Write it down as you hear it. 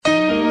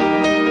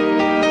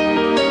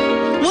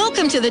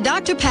to the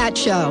Dr. Pat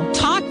Show.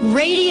 Talk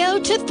radio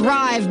to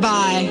thrive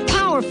by.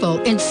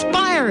 Powerful,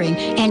 inspiring,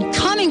 and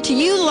coming to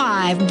you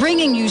live,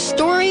 bringing you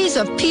stories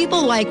of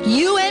people like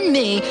you and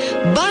me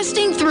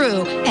busting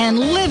through and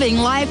living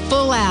life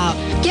full out.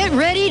 Get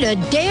ready to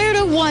dare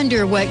to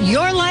wonder what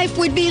your life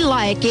would be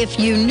like if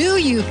you knew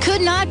you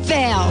could not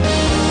fail.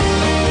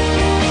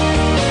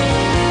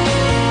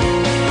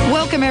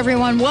 Welcome,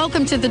 everyone.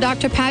 Welcome to the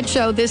Dr. Pat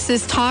Show. This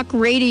is Talk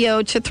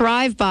Radio to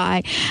Thrive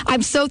By.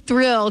 I'm so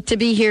thrilled to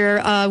be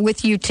here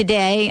with you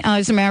today.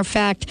 As a matter of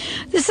fact,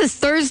 this is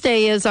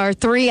Thursday is our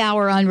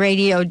 3-hour on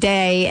radio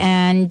day,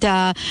 and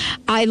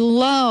I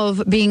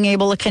love being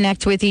able to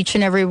connect with each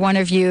and every one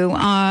of you.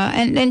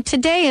 And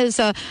today is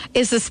a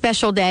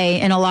special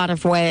day in a lot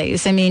of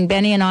ways. I mean,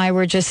 Benny and I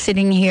were just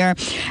sitting here,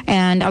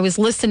 and I was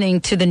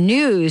listening to the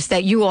news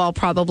that you all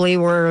probably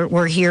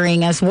were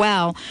hearing as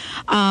well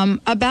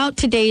about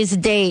today's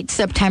date,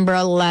 September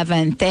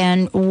 11th,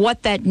 and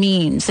what that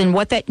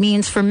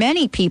means for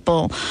many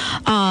people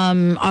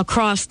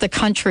across the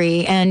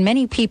country and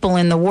many people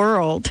in the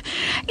world.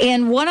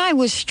 And what I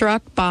was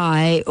struck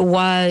by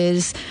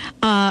was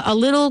a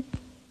little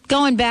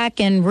going back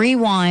and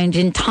rewind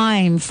in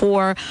time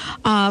for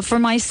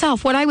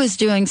myself, what I was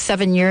doing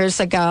 7 years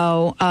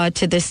ago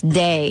to this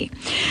day.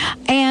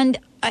 And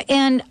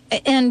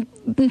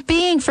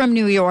being from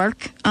New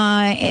York,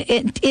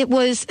 it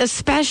was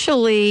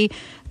especially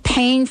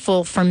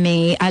painful for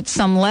me at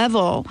some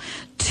level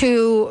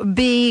to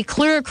be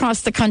clear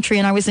across the country,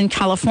 and I was in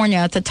California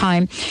at the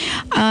time,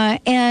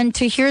 and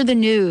to hear the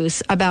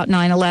news about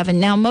 9/11.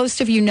 Now,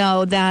 most of you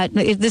know that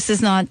this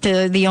is not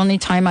the only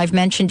time I've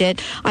mentioned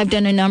it. I've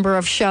done a number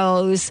of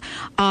shows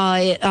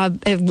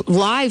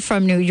live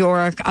from New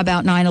York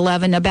about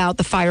 9/11, about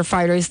the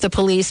firefighters, the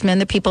policemen,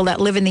 the people that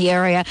live in the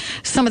area,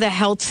 some of the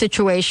health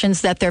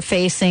situations that they're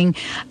facing,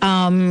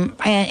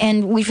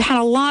 and we've had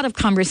a lot of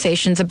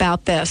conversations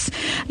about this,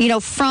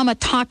 from a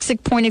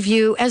toxic point of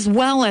view as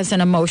well as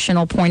an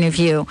emotional point of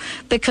view,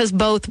 because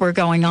both were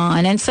going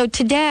on. And so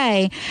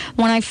today,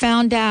 when I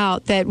found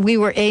out that we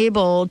were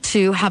able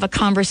to have a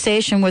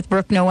conversation with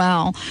Brooke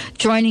Noel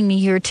joining me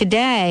here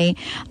today,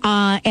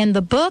 and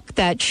the book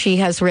that she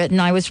has written,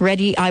 I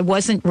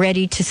wasn't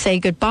ready to say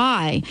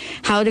goodbye,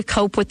 How to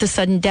Cope with the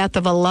Sudden Death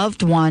of a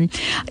Loved One.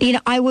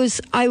 I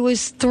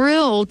was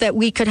thrilled that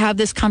we could have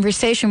this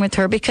conversation with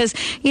her because,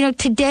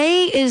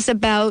 today is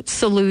about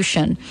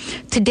solution.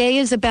 Today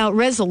is about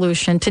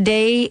resolution.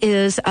 Today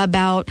is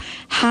about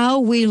how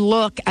we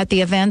look at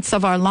the events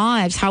of our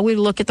lives, how we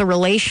look at the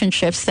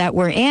relationships that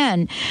we're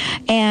in,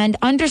 and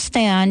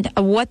understand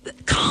what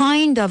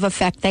kind of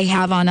effect they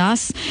have on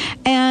us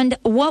and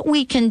what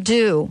we can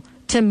do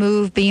to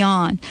move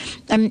beyond.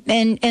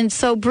 And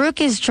so Brooke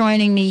is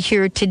joining me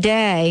here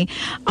today,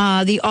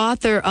 the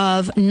author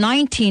of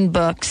 19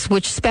 books,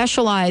 which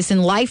specialize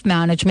in life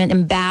management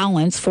and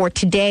balance for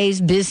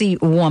today's busy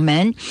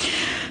woman.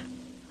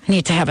 I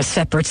need to have a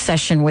separate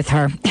session with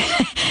her.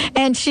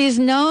 And she's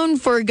known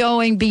for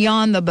going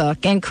beyond the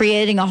book and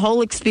creating a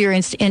whole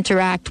experience to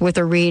interact with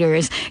her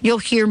readers. You'll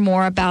hear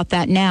more about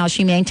that now.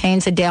 She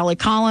maintains a daily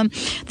column,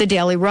 The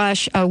Daily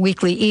Rush, a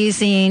weekly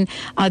e-zine,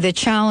 The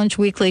Challenge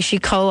Weekly. She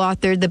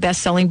co-authored the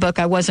best-selling book,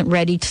 I Wasn't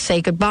Ready to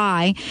Say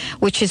Goodbye,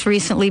 which has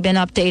recently been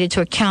updated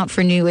to account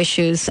for new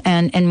issues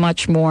and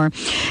much more.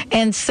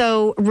 And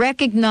so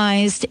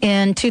recognized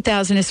in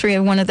 2003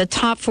 as one of the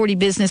top 40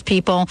 business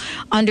people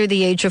under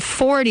the age of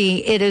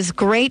 40, it is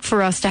great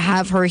for us to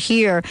have her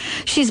here.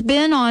 She's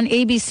been on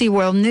ABC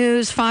World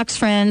News, Fox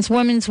Friends,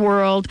 Women's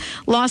World,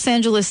 Los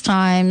Angeles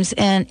Times,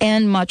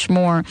 and much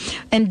more.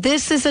 And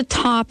this is a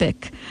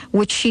topic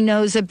which she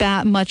knows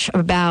much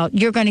about.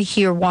 You're going to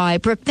hear why.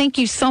 Brooke, thank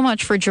you so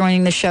much for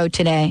joining the show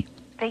today.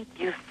 Thank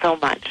you so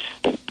much.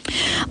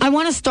 I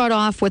want to start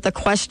off with a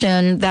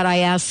question that I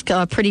ask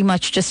pretty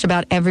much just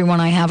about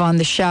everyone I have on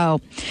the show.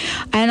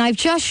 And I've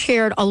just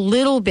shared a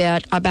little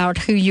bit about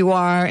who you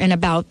are and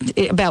about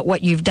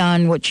what you've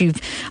done, what you've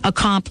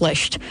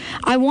accomplished.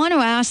 I want to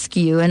ask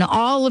you, and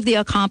all of the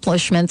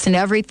accomplishments and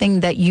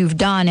everything that you've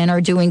done and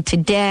are doing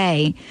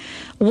today,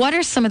 what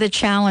are some of the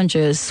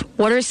challenges?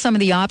 What are some of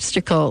the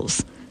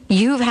obstacles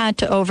you've had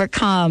to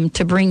overcome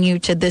to bring you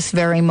to this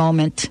very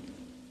moment?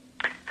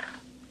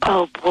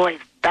 Oh, boy,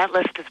 that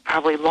list is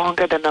probably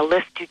longer than the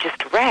list you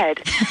just read.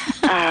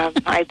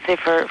 I'd say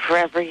for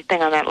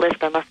everything on that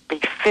list, there must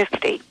be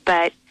 50.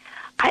 But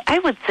I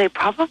would say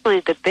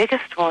probably the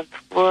biggest ones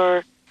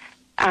were,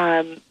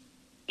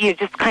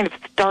 just kind of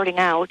starting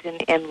out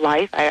in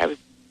life. I was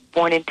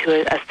born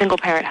into a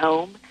single-parent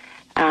home,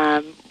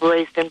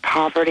 raised in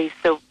poverty,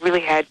 so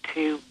really had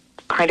to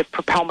kind of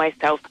propel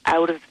myself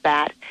out of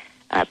that,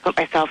 put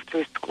myself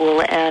through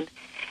school, and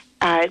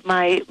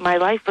my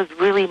life was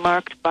really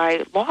marked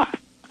by loss,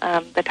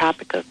 the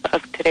topic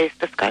of today's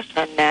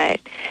discussion,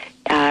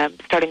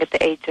 starting at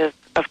the age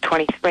of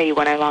 23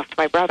 when I lost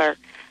my brother,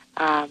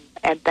 and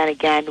then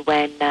again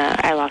when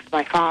I lost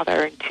my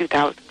father in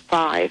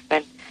 2005.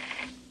 And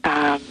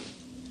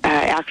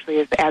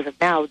actually, as of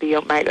now,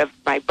 of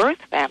my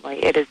birth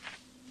family, it is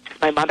just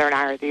my mother and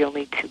I are the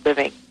only two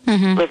living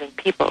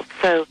people.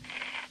 So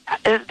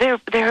There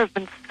have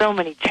been so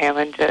many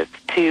challenges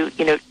to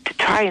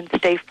try and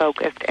stay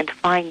focused and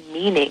find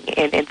meaning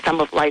in some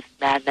of life's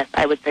madness.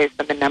 I would say has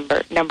been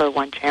the number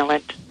one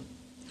challenge.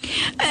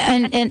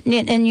 And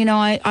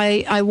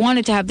I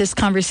wanted to have this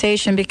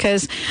conversation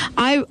because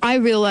I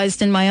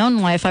realized in my own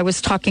life, I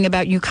was talking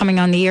about you coming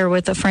on the air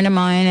with a friend of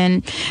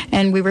mine,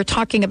 and we were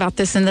talking about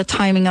this in the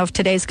timing of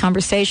today's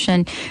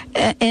conversation.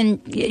 And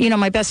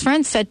my best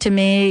friend said to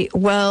me,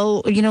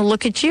 well,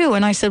 look at you.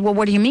 And I said, well,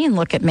 what do you mean,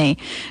 look at me?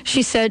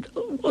 She said,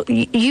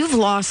 you've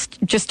lost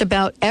just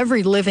about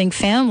every living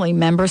family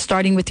member,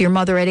 starting with your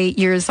mother at 8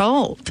 years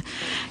old.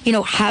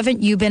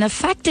 Haven't you been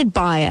affected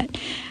by it?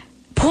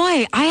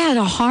 Boy, I had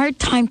a hard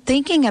time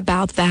thinking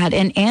about that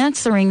and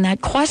answering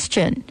that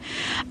question.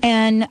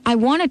 And I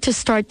wanted to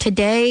start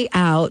today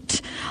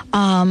out,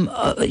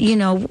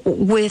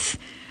 with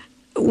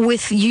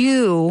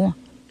you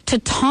to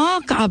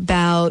talk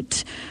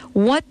about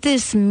what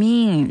this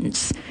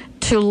means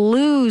to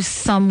lose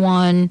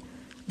someone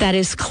that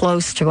is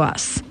close to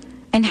us.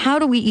 And how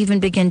do we even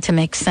begin to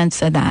make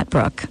sense of that,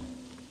 Brooke?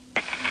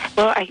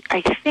 Well,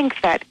 I think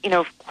that,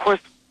 of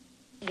course,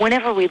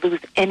 whenever we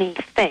lose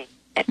anything,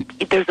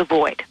 there's a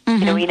void.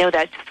 Mm-hmm. We know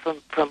that just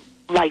from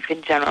life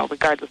in general,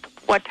 regardless of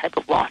what type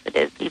of loss it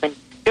is. Even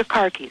your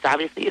car keys,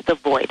 obviously, is a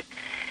void.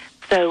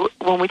 So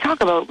when we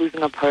talk about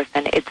losing a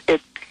person,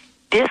 it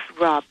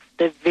disrupts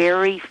the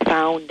very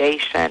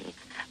foundation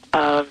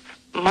of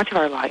much of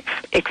our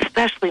life,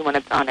 especially when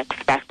it's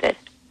unexpected.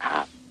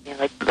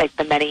 Like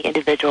the many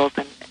individuals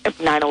in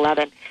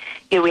 9/11,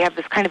 we have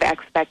this kind of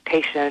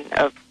expectation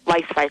of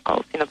life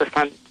cycles. The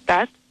sun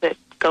sets, it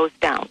goes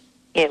down.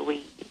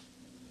 We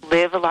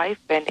live a life,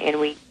 and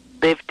we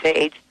live to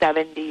age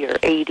 70 or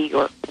 80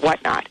 or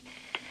whatnot.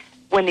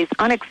 When these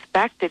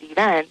unexpected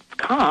events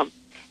come,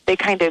 they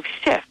kind of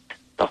shift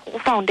the whole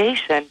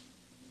foundation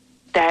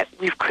that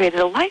we've created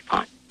a life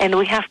on. And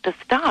we have to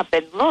stop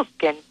and look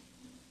and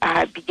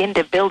begin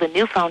to build a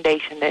new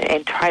foundation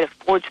and try to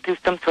forge through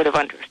some sort of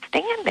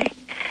understanding.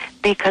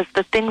 Because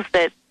the things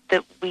that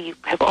we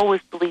have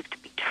always believed to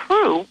be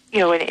true,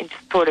 and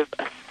just sort of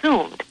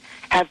assumed,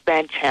 have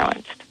been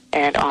challenged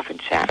and often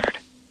shattered.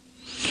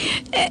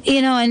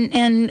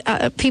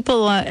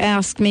 People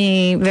ask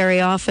me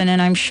very often,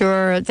 and I'm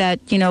sure that,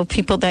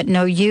 people that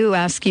know you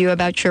ask you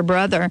about your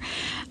brother.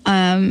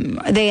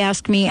 They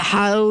ask me,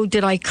 how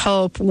did I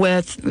cope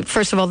with,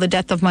 first of all, the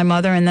death of my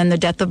mother, and then the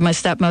death of my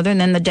stepmother,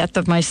 and then the death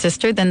of my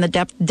sister, then the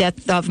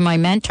death of my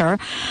mentor.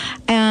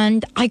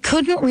 And I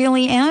couldn't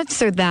really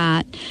answer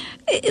that.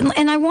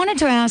 And I wanted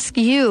to ask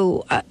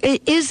you,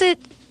 is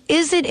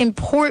it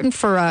important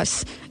for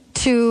us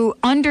to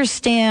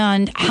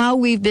understand how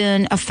we've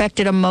been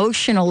affected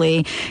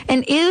emotionally,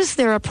 and is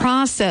there a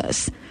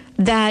process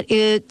that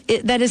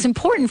is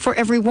important for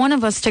every one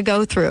of us to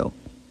go through?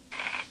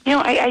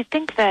 I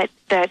think that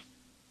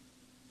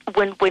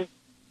when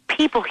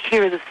people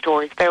hear the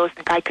stories, they always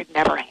think, I could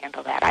never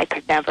handle that. I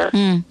could never.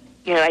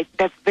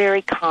 That's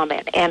very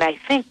common. And I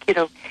think,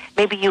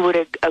 maybe you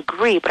would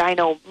agree, but I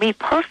know me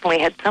personally,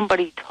 had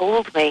somebody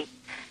told me,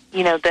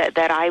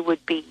 that I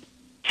would be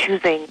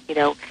choosing,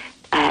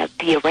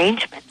 the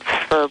arrangements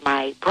for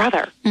my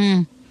brother,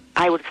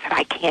 I would have said,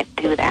 I can't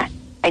do that.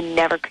 I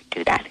never could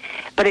do that.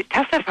 But it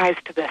testifies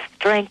to the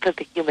strength of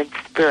the human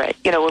spirit.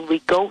 When we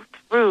go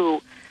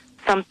through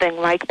something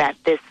like that,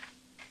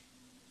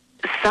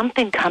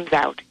 something comes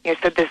out.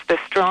 So there's the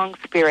strong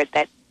spirit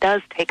that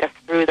does take us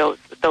through those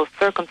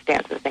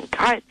circumstances and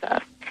guides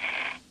us.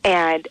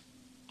 And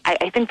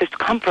I think there's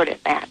comfort in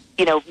that,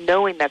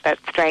 knowing that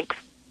strength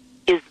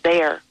is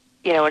there,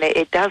 and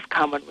it does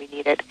come when we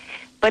need it.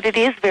 But it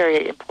is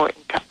very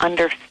important to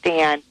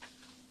understand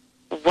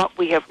what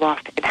we have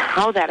lost and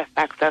how that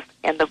affects us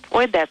and the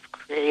void that's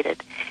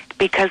created,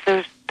 because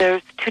there's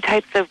two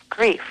types of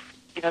grief.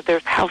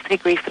 There's healthy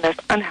grief and there's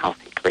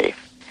unhealthy grief.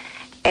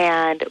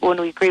 And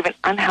when we grieve in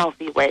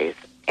unhealthy ways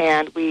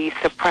and we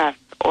suppress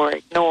or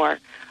ignore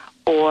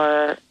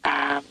or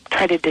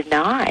try to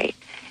deny,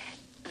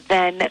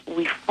 then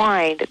we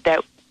find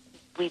that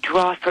we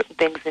draw certain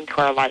things into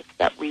our life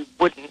that we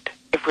wouldn't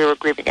if we were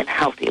grieving in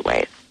healthy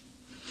ways.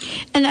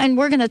 And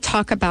we're going to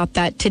talk about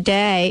that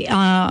today.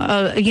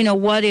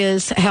 What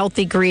is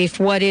healthy grief?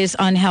 What is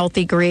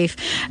unhealthy grief?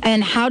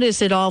 And how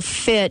does it all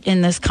fit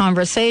in this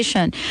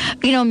conversation?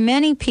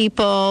 Many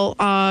people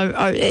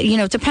are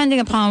depending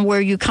upon where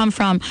you come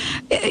from,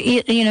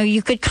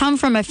 you could come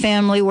from a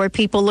family where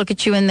people look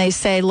at you and they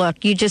say,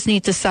 look, you just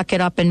need to suck it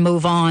up and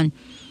move on.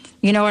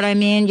 You know what I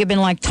mean? You've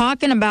been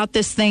talking about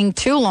this thing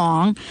too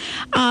long.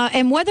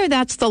 And whether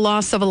that's the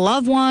loss of a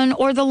loved one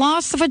or the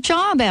loss of a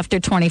job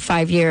after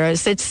 25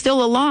 years, it's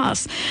still a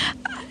loss.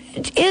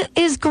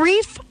 Is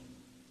grief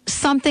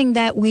something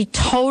that we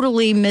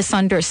totally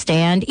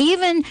misunderstand,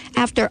 even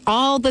after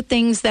all the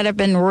things that have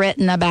been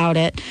written about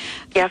it?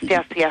 Yes.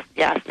 And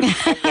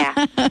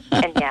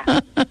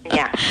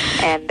yes.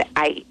 And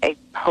I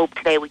hope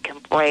today we can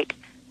break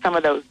some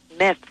of those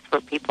myths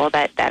for people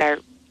that are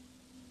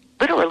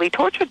literally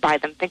tortured by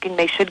them, thinking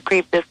they should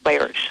grieve this way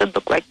or it should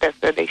look like this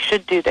or they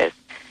should do this,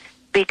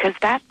 because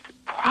that's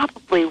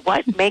probably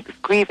what makes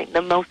grieving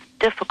the most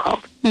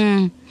difficult.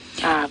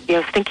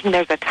 Thinking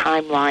there's a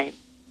timeline.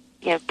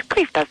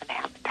 Grief doesn't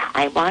have a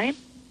timeline.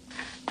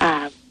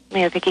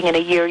 Thinking in a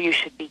year you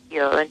should be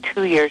here, or in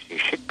 2 years you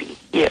should be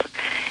here.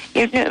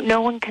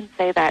 No one can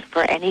say that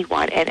for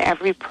anyone, and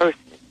every person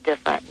is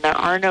different. There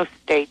are no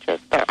stages.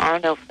 There are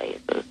no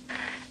phases.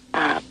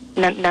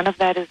 None of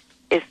that is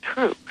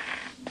true.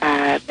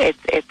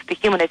 It's the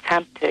human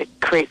attempt to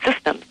create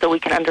systems so we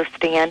can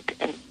understand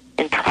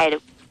and try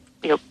to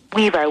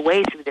weave our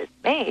way through this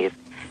maze.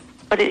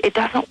 But it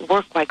doesn't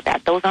work like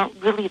that. Those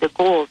aren't really the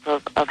goals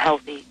of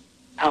healthy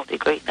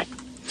grieving.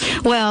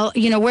 Well,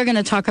 we're going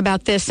to talk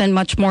about this and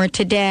much more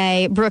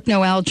today. Brooke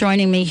Noel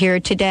joining me here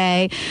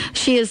today.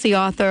 She is the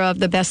author of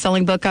the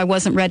best-selling book, I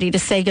Wasn't Ready to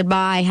Say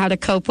Goodbye, How to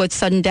Cope with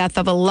Sudden Death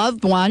of a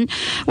Loved One.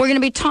 We're going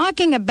to be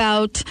talking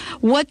about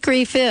what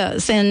grief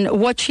is and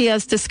what she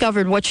has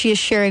discovered, what she is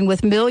sharing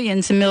with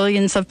millions and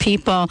millions of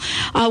people.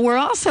 We're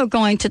also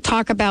going to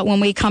talk about,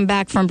 when we come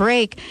back from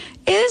break,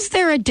 is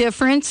there a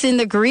difference in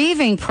the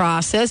grieving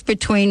process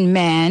between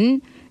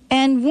men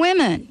and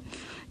women?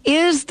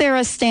 Is there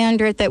a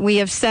standard that we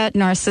have set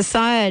in our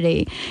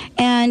society?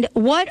 And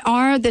what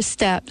are the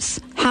steps?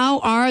 How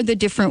are the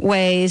different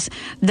ways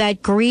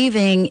that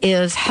grieving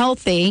is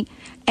healthy?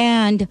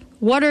 And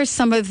what are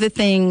some of the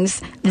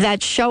things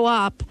that show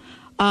up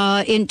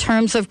in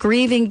terms of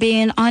grieving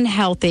being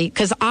unhealthy?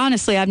 Because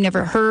honestly, I've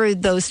never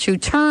heard those two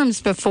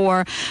terms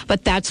before,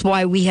 but that's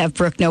why we have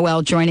Brooke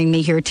Noel joining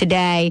me here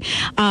today.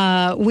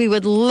 We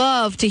would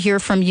love to hear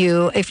from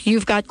you if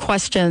you've got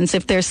questions,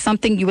 if there's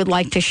something you would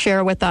like to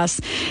share with us.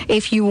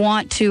 If you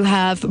want to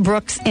have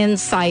Brooke's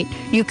insight,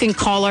 you can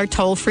call our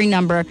toll-free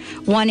number,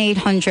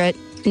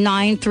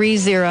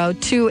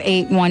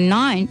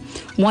 1-800-930-2819,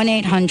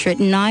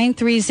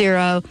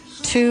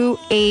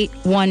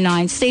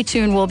 1-800-930-2819. Stay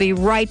tuned. We'll be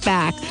right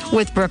back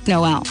with Brooke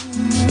Noel.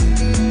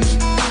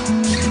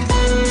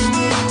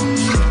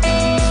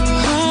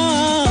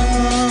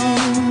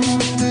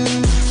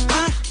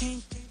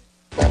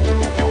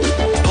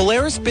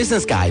 Polaris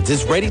Business Guides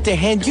is ready to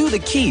hand you the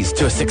keys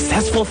to a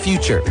successful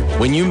future.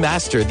 When you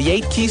master the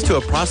 8 keys to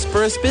a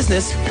prosperous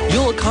business,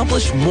 you'll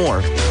accomplish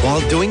more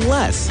while doing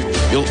less.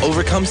 You'll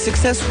overcome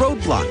success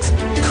roadblocks,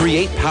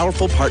 create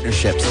powerful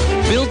partnerships,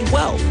 build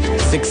wealth,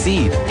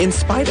 succeed in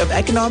spite of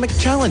economic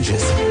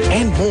challenges,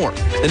 and more.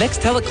 The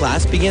next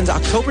teleclass begins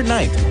October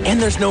 9th, and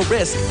there's no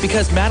risk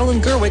because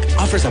Madeline Gerwick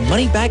offers a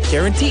money-back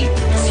guarantee,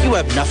 so you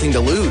have nothing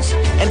to lose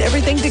and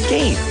everything to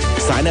gain.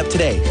 Sign up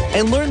today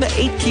and learn the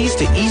 8 keys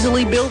to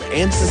easily build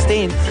and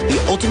sustain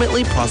the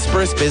ultimately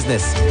prosperous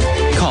business.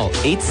 Call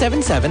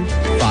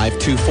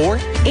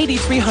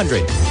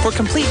 877-524-8300 for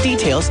complete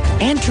details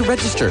and to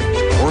register,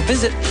 or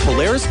visit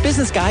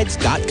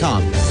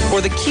PolarisBusinessGuides.com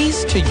for the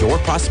keys to your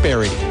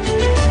prosperity.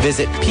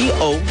 Visit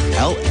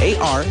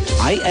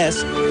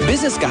POLARIS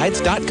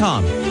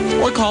businessguides.com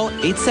or call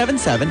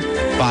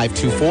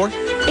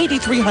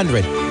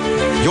 877-524-8300.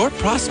 Your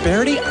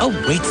prosperity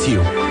awaits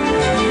you.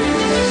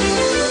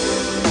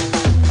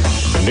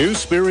 New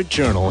Spirit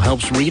Journal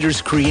helps readers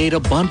create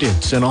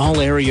abundance in all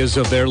areas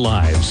of their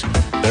lives.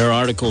 Their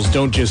articles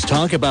don't just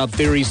talk about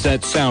theories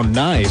that sound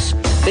nice.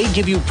 They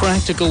give you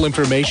practical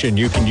information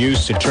you can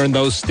use to turn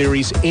those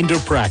theories into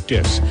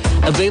practice.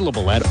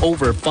 Available at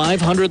over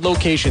 500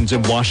 locations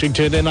in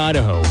Washington and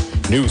Idaho.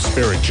 New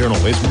Spirit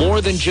Journal is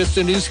more than just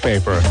a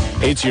newspaper.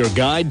 It's your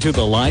guide to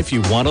the life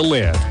you want to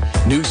live.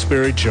 New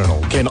Spirit Journal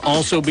can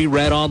also be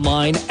read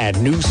online at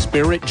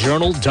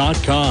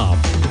newspiritjournal.com.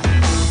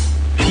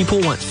 People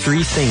want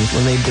 3 things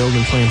when they build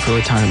and plan for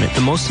retirement.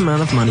 The most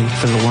amount of money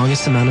for the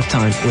longest amount of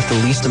time with the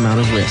least amount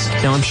of risk.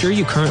 Now, I'm sure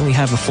you currently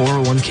have a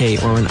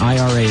 401k or an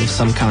IRA of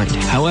some kind.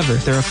 However,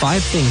 there are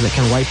 5 things that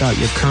can wipe out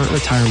your current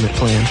retirement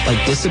plan,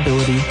 like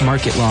disability,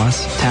 market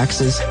loss,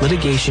 taxes,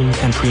 litigation,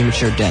 and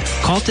premature death.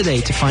 Call today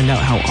to find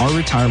out how our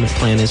retirement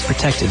plan is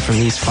protected from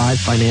these 5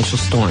 financial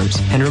storms.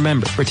 And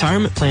remember,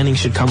 retirement planning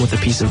should come with a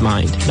peace of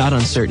mind, not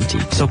uncertainty.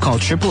 So call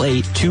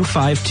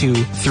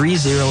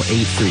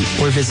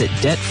 888-252-3083 or visit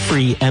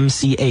debtfreemca.com.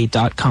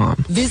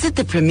 Visit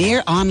the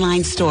premier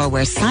online store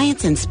where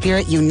science and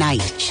spirit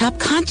unite. Shop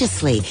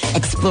consciously,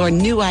 explore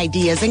new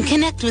ideas, and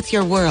connect with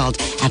your world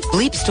at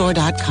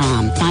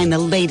bleepstore.com. Find the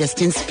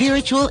latest in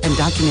spiritual and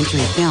documentary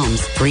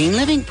films, green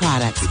living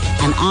products,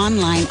 and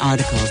online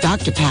articles.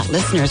 Dr. Pat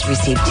listeners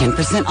receive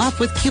 10%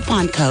 off with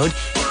coupon code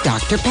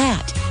Dr.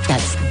 Pat.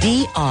 That's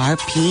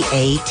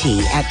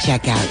DRPAT at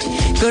checkout.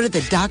 Go to the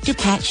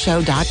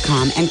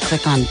drpatshow.com and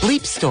click on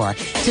Bleep Store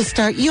to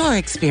start your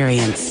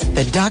experience.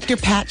 The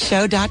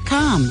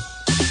drpatshow.com.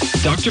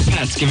 Dr.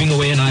 Pat's giving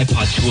away an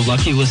iPod to a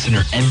lucky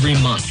listener every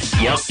month.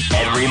 Yep,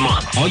 every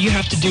month. All you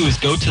have to do is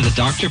go to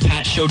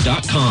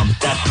thedrpatshow.com.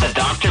 That's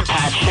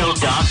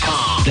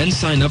thedrpatshow.com. Then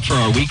sign up for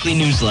our weekly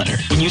newsletter.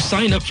 When you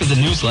sign up for the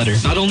newsletter,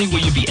 not only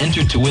will you be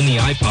entered to win the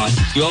iPod,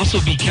 you'll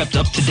also be kept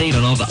up to date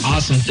on all the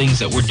awesome things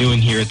that we're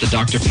doing here at the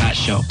Dr. Pat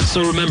Show.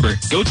 So remember,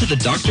 go to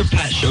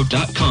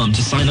thedrpatshow.com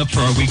to sign up for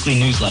our weekly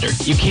newsletter.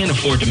 You can't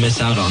afford to miss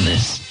out on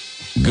this.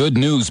 Good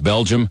news,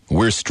 Belgium.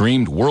 We're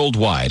streamed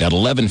worldwide at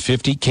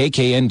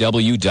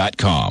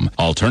 1150kknw.com.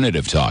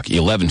 Alternative Talk,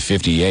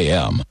 1150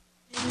 AM.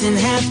 Didn't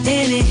have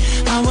any,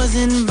 I was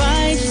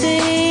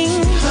inviting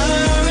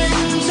her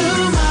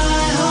into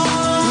my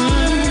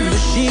home, but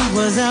she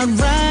was out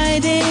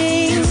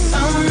riding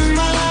some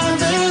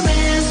other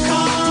man's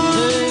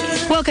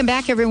car. Welcome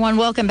back, everyone.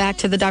 Welcome back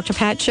to the Dr.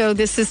 Pat Show.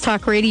 This is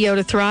Talk Radio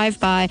to Thrive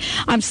By.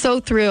 I'm so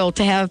thrilled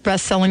to have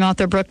best-selling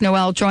author Brooke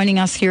Noel joining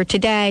us here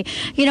today.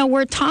 You know,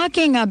 we're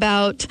talking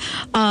about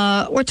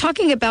a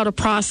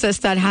process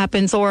that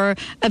happens, or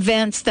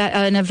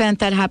an event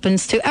that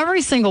happens to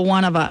every single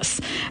one of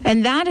us,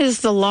 and that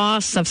is the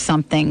loss of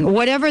something,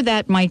 whatever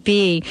that might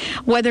be.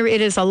 Whether it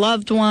is a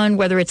loved one,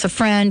 whether it's a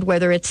friend,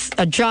 whether it's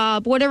a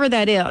job, whatever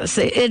that is,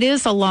 it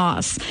is a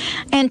loss.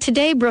 And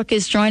today, Brooke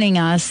is joining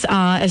us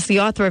as the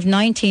author of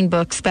 19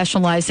 books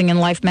specializing in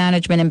life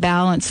management and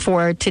balance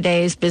for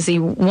today's busy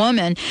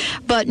woman.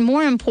 But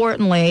more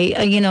importantly,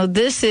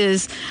 this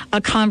is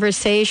a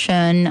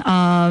conversation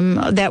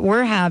that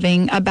we're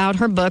having about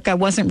her book, I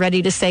Wasn't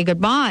Ready to Say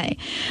Goodbye.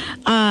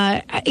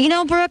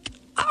 Brooke,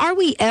 are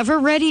we ever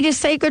ready to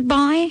say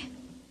goodbye?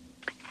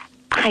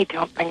 I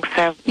don't think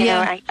so.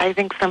 I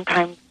think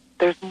sometimes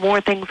there's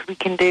more things we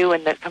can do,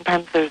 and that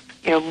sometimes there's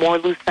more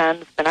loose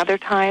ends than other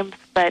times.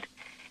 But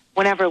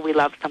whenever we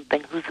love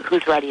something,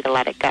 who's ready to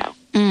let it go?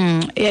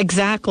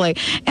 Exactly.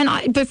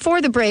 And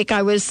before the break,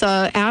 I was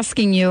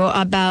asking you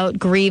about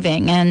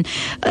grieving. And,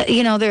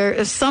 there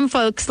are some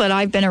folks that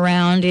I've been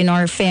around in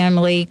our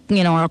family,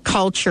 our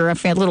culture, a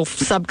little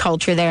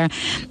subculture there.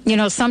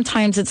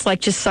 Sometimes it's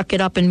like, just suck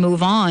it up and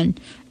move on.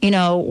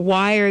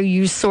 Why are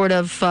you sort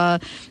of,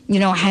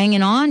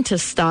 hanging on to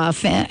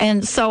stuff?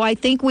 And so I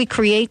think we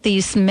create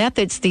these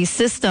methods, these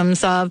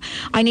systems of,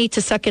 I need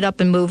to suck it up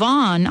and move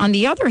on. On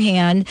the other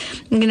hand,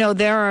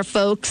 there are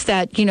folks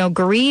that,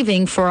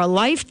 grieving for a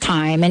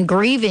lifetime, and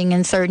grieving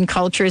in certain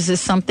cultures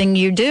is something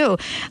you do.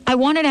 I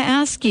wanted to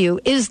ask you,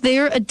 is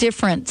there a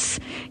difference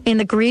in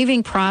the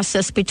grieving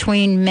process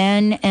between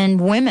men and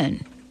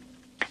women?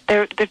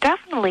 There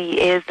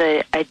definitely is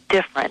a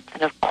difference.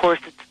 And of course,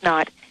 it's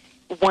not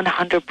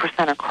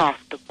 100% across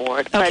the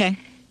board. Okay.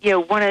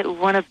 But,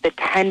 one of the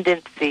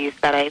tendencies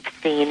that I've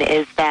seen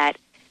is that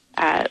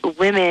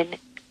women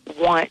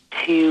want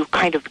to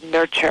kind of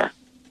nurture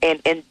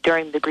and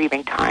during the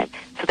grieving time.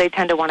 So they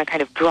tend to want to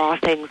kind of draw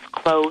things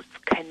close,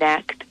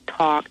 connect,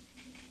 talk.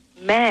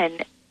 Men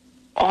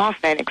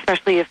often,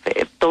 especially if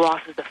the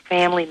loss is a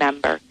family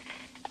member,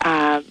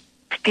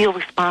 feel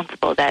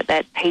responsible,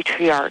 that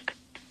patriarch,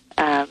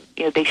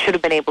 they should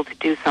have been able to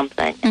do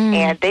something.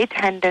 And they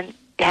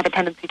have a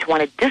tendency to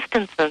want to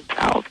distance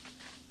themselves,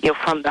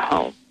 from the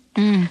home,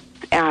 and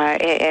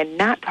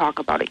not talk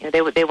about it.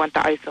 They want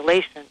the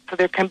isolation. So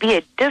there can be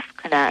a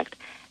disconnect,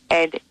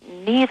 and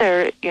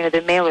neither,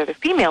 the male or the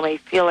female may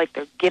feel like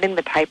they're getting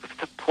the type of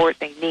support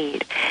they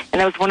need.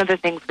 And that was one of the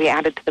things we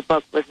added to the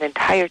book, was an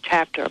entire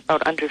chapter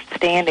about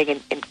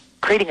understanding and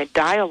creating a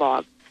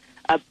dialogue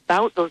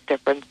about those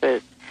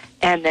differences,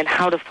 and then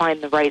how to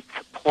find the right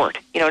support.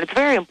 And it's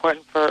very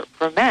important for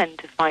men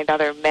to find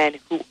other men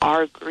who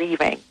are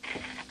grieving,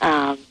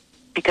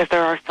 because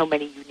there are so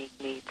many unique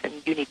needs and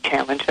unique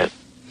challenges.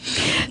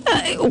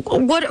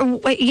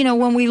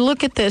 When we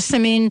look at this,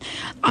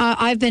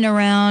 I've been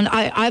around,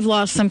 I've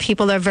lost some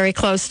people that are very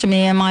close to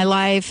me in my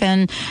life,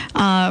 and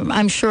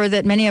I'm sure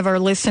that many of our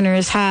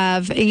listeners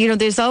have.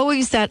 There's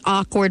always that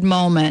awkward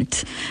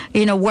moment,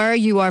 where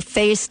you are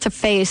face to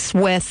face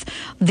with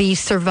the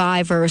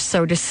survivor,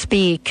 so to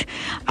speak,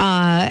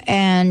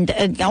 and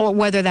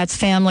whether that's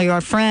family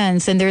or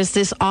friends, and there's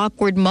this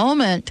awkward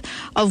moment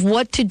of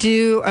what to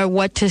do or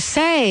what to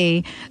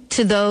say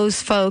to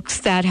those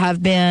folks that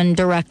have been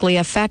directly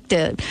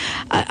affected.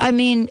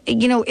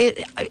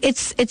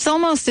 It's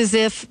almost as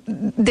if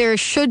there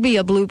should be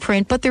a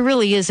blueprint, but there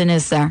really isn't,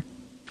 is there?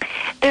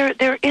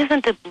 There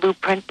isn't a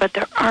blueprint, but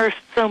there are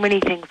so many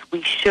things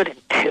we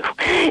shouldn't do.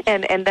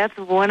 And that's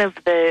one of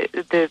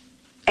the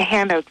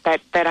handouts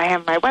that I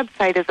have on my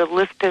website, is a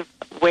list of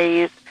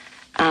ways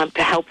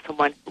to help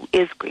someone who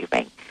is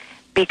grieving.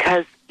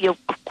 Because, of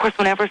course,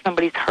 whenever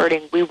somebody's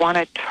hurting, we want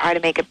to try to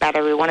make it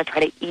better. We want to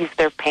try to ease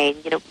their pain.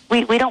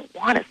 We don't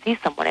want to see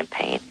someone in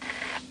pain,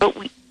 but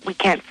we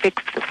can't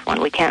fix this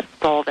one. We can't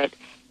solve it.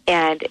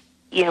 And,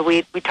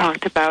 we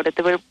talked about it.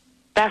 The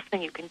best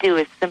thing you can do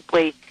is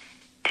simply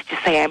to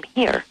just say, I'm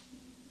here.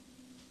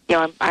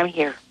 I'm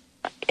here.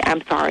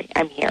 I'm sorry.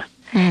 I'm here.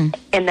 And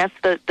that's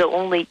the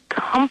only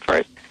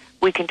comfort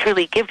we can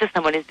truly give to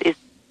someone is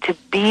to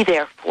be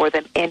there for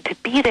them, and to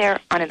be there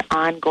on an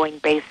ongoing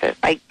basis.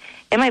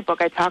 In my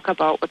book, I talk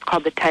about what's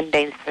called the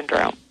 10-day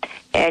syndrome.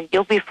 And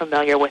you'll be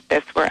familiar with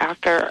this, where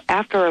after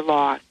a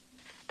loss,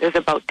 there's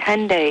about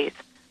 10 days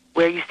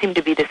where you seem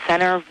to be the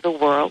center of the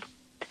world.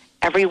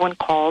 Everyone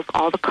calls,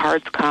 all the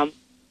cards come.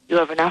 You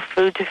have enough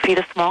food to feed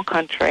a small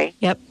country.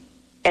 Yep.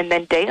 And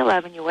then day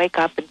 11, you wake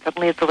up and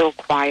suddenly it's a little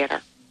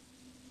quieter.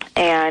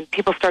 And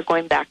people start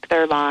going back to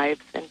their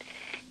lives,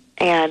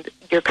 and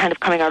you're kind of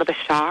coming out of the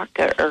shock,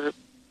 or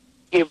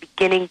you're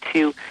beginning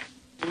to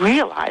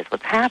realize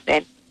what's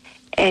happened.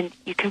 And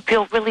you can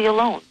feel really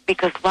alone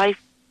because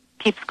life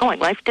keeps going.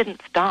 Life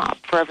didn't stop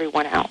for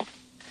everyone else.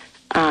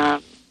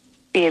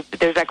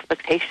 There's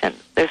expectations.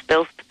 There's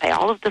bills to pay.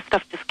 All of this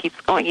stuff just keeps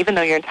going, even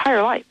though your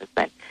entire life has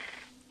been,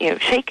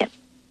 shaken.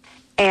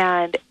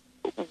 And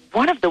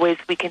one of the ways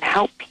we can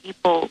help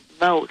people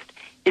most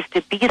is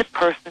to be the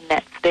person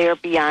that's there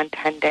beyond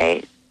 10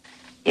 days.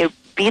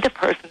 Be the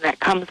person that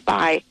comes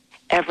by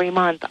every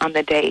month on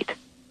the date,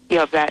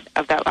 of that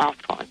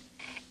last one.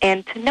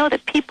 And to know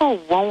that people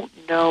won't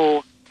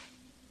know,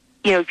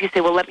 if you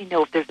say, well, let me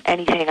know if there's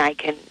anything I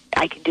can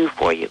do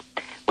for you.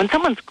 When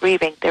someone's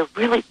grieving, they're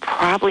really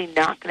probably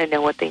not going to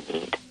know what they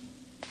need.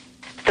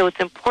 So it's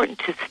important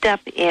to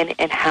step in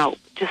and help.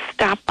 Just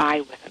stop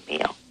by with a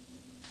meal.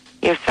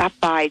 Stop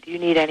by. Do you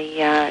need any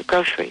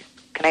groceries?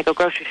 Can I go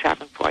grocery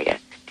shopping for you?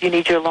 Do you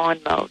need your lawn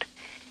mowed?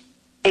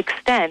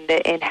 Extend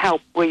and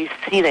help where you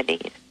see the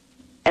need.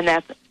 And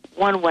that's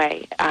one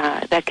way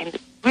that can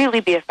really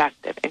be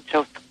effective and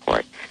show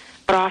support.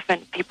 But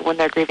often people, when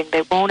they're grieving,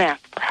 they won't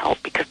ask for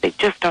help because they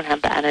just don't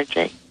have the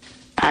energy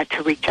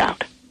to reach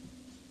out.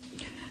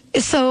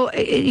 So,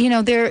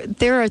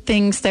 there are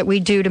things that we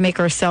do to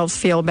make ourselves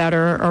feel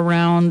better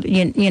around,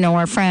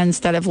 our friends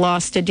that have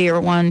lost a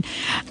dear one.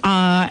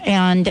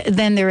 And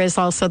then there is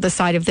also the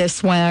side of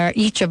this where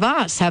each of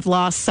us have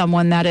lost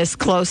someone that is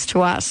close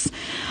to us.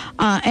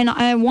 And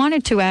I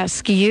wanted to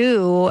ask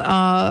you,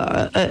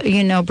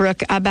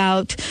 Brooke,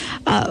 about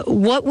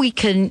what we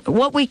can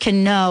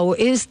know.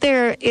 Is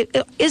there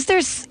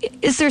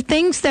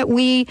things that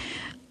we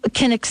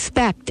can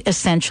expect,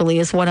 essentially,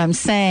 is what I'm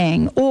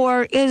saying?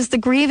 Or is the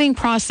grieving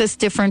process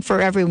different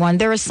for everyone?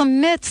 There are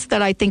some myths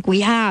that I think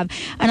we have,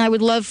 and I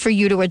would love for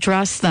you to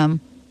address them.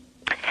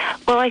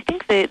 Well, I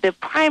think the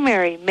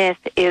primary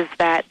myth is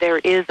that there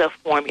is a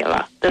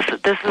formula. This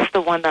is the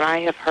one that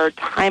I have heard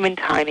time and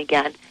time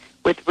again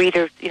with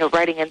readers,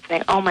 writing and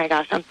saying, oh my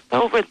gosh, I'm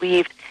so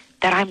relieved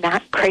that I'm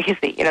not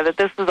crazy, that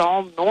this is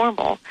all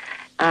normal.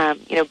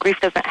 Grief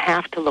doesn't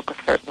have to look a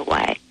certain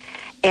way.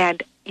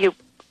 And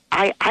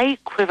I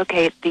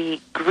equivocate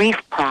the grief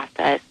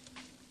process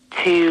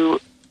to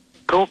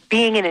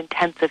being in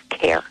intensive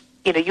care.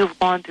 You've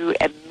gone through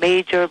a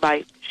major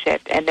life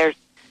shift, and there's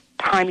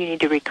time you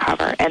need to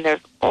recover, and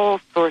there's all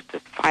sorts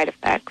of side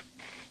effects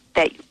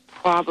that you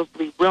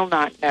probably will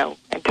not know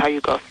until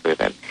you go through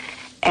them.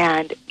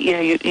 And,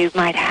 you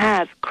might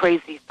have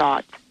crazy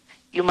thoughts.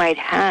 You might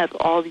have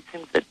all these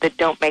things that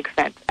don't make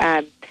sense.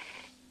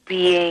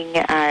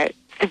 Being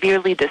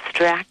severely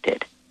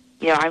distracted.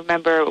 I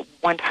remember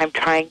one time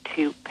trying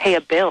to pay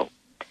a bill,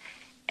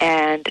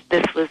 and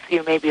this was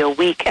maybe a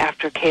week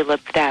after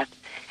Caleb's death,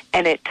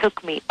 and it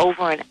took me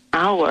over an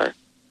hour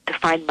to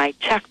find my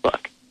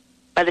checkbook.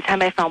 By the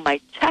time I found my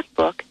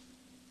checkbook,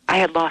 I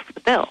had lost the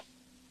bill.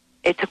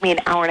 It took me an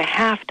hour and a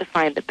half to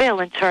find the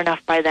bill, and sure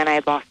enough, by then I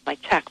had lost my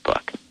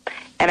checkbook.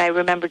 And I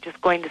remember just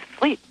going to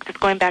sleep, just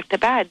going back to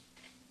bed,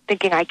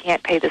 thinking I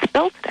can't pay this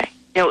bill today.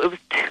 It was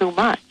too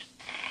much.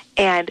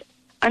 And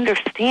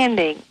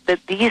understanding that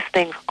these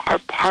things are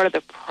part of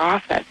the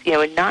process,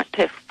 and not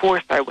to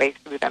force our way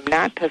through them,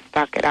 not to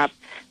suck it up,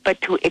 but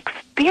to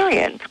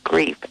experience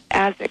grief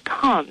as it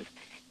comes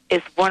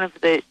is one of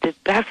the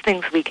best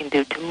things we can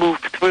do to move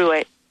through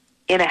it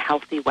in a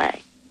healthy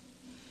way.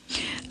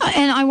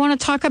 And I want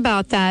to talk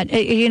about that.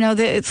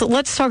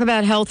 Let's talk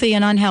about healthy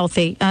and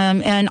unhealthy.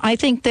 And I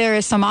think there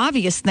are some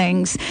obvious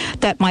things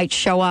that might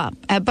show up,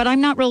 but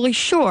I'm not really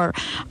sure.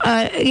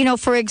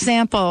 For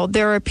example,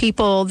 there are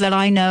people that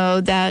I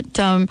know that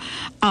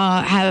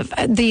have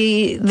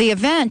the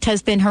event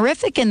has been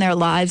horrific in their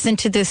lives, and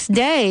to this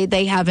day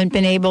they haven't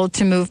been able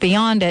to move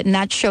beyond it, and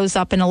that shows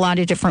up in a lot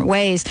of different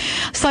ways.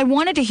 So I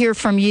wanted to hear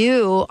from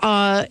you.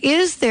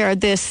 Is there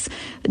this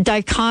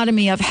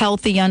dichotomy of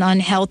healthy and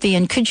unhealthy,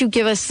 and could you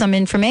give us some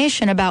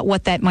information about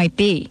what that might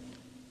be?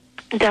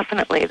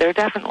 Definitely, there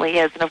definitely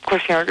is, and of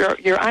course,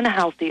 your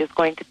unhealthy is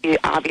going to be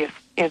obvious.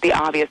 The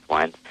obvious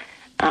ones: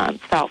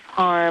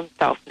 self-harm,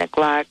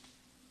 self-neglect,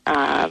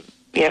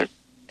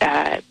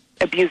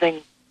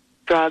 abusing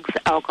drugs,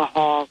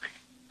 alcohol,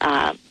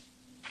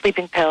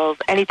 sleeping pills,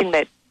 anything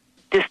that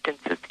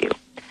distances you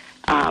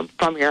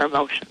from your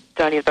emotions.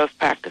 So any of those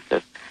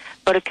practices.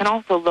 But it can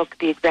also look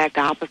the exact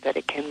opposite.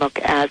 It can look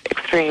as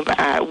extreme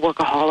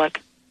workaholic,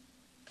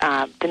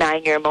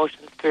 denying your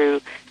emotions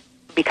through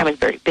becoming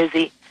very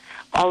busy.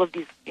 All of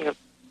these,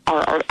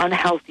 are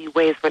unhealthy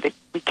ways where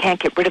we can't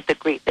get rid of the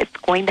grief. It's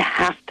going to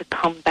have to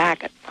come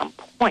back at some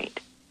point.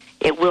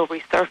 It will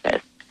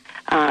resurface.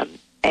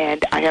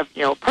 And I have,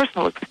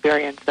 personal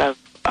experience of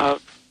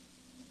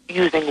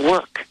using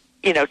work,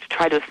 to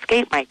try to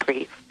escape my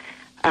grief.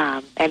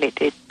 And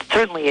it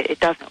certainly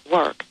doesn't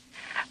work.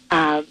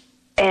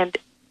 And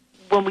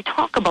when we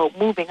talk about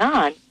moving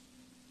on,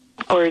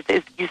 or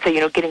as you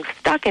say, getting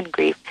stuck in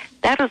grief,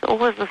 that is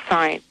always a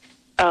sign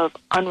of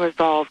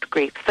unresolved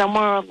grief.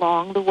 Somewhere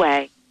along the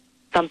way,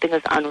 something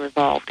is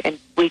unresolved. And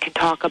we can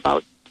talk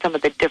about some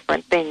of the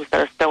different things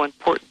that are so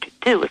important to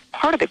do as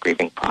part of the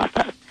grieving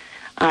process,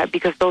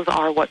 because those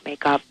are what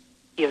make up,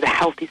 the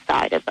healthy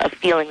side of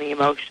feeling the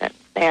emotions.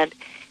 And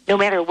no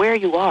matter where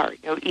you are,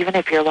 even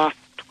if you're lost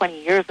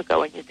 20 years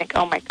ago and you think,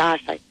 oh my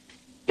gosh, I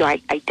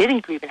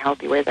didn't grieve in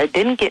healthy ways, I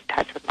didn't get in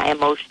touch with my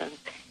emotions,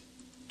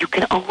 you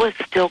can always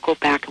still go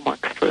back and work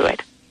through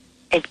it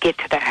and get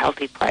to that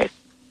healthy place.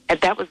 And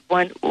that was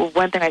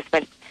one thing I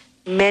spent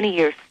many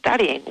years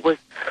studying was,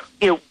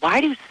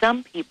 why do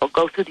some people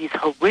go through these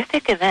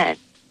horrific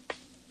events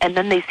and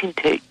then they seem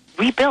to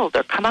rebuild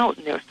or come out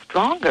and they're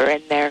stronger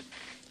and they're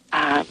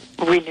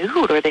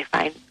renewed, or they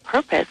find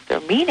purpose or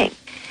meaning,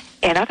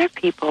 and other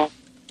people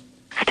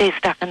stay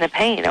stuck in the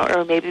pain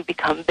or maybe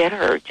become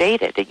bitter or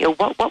jaded.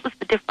 What was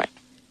the difference?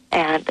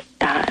 And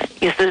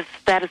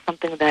that is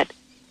something that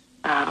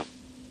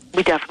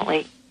we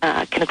definitely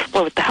can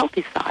explore with the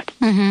healthy side.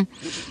 Mm-hmm.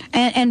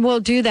 And we'll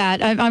do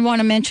that. I want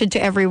to mention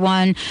to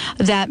everyone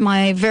that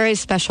my very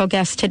special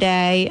guest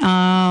today,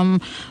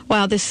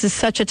 wow, this is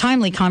such a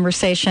timely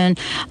conversation,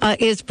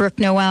 is Brooke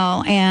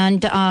Noel.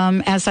 And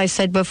as I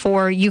said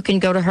before, you can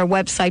go to her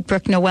website,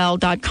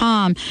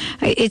 brookenoel.com.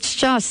 It's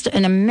just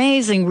an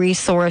amazing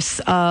resource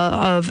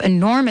of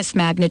enormous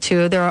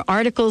magnitude. There are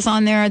articles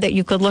on there that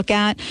you could look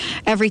at,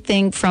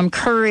 everything from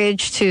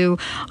courage to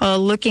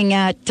looking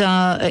at,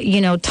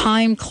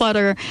 time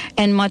clutter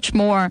and much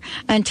more.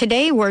 And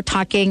today we're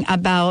talking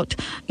about,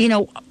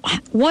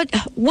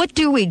 what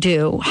do we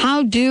do?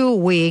 How do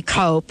we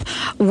cope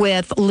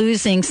with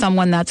losing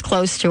someone that's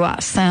close to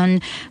us?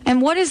 And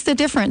what is the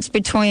difference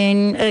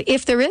between,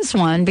 if there is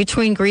one,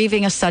 between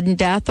grieving a sudden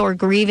death or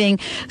grieving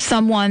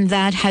someone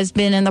that has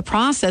been in the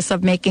process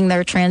of making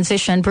their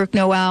transition? Brooke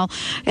Noel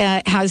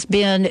has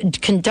been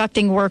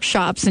conducting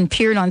workshops and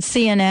appeared on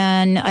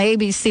CNN,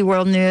 ABC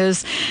World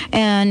News,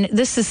 and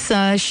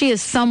she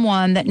is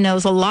someone that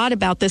knows a lot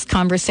about this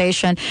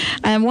conversation.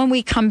 And when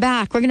we come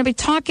back, we're going to be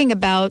talking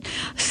about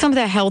some of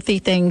the healthy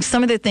things,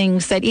 some of the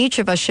things that each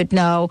of us should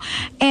know.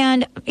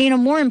 And,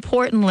 more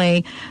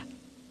importantly,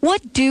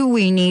 what do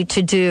we need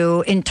to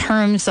do in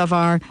terms of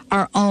our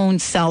own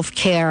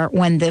self-care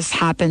when this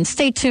happens?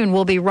 Stay tuned.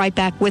 We'll be right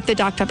back with the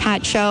Dr.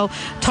 Pat Show,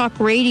 Talk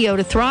Radio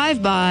to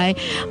Thrive By,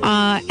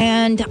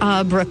 and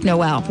Brooke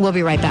Noel. We'll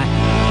be right back.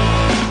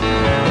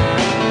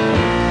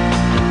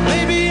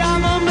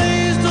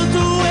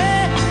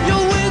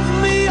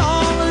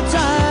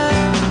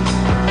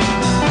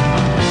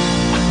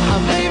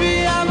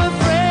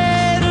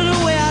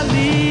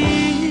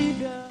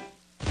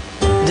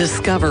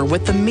 Discover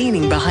what the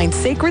meaning behind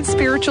sacred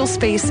spiritual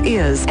space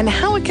is and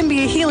how it can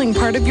be a healing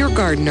part of your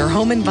garden or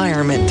home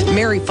environment.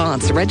 Mary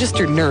Fonts,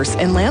 registered nurse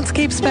and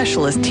landscape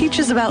specialist,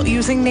 teaches about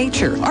using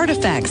nature,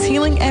 artifacts,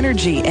 healing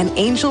energy, and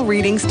angel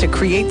readings to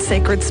create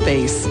sacred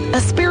space.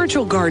 A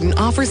spiritual garden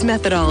offers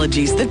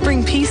methodologies that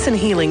bring peace and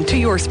healing to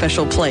your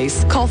special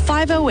place. Call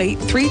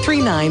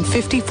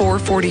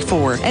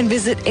 508-339-5444 and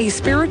visit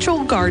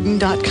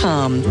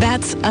aspiritualgarden.com.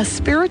 That's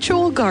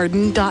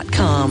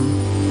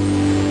aspiritualgarden.com.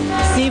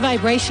 See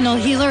vibrational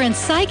healer and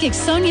psychic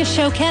Sonia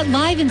Choquette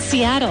live in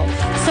Seattle.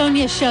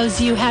 Sonia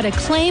shows you how to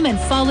claim and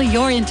follow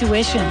your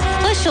intuition.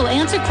 Plus, she'll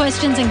answer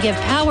questions and give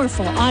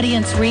powerful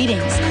audience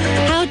readings.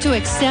 How to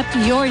accept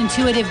your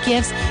intuitive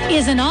gifts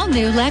is an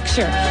all-new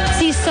lecture.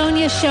 See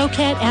Sonia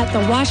Choquette at the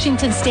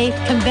Washington State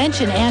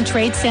Convention and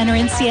Trade Center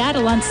in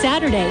Seattle on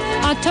Saturday,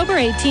 October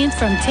 18th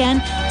from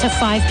 10 to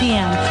 5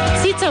 p.m.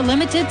 Seats are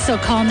limited, so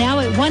call now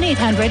at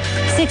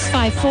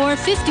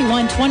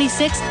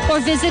 1-800-654-5126 or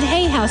visit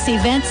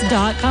hayhouseevents.com.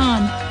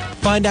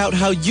 Find out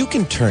how you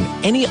can turn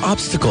any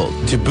obstacle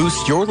to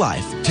boost your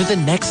life to the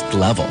next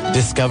level.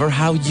 Discover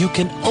how you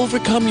can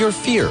overcome your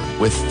fear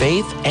with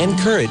faith and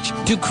courage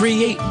to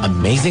create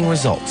amazing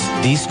results.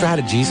 These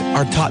strategies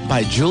are taught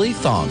by Julie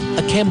Thong,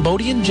 a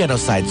Cambodian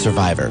genocide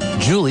survivor.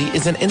 Julie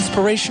is an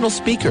inspirational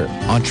speaker,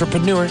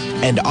 entrepreneur,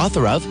 and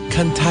author of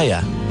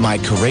Kantaya, My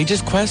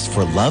Courageous Quest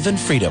for Love and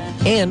Freedom,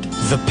 and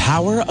The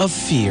Power of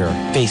Fear.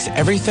 Face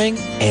everything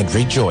and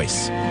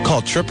rejoice.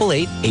 Call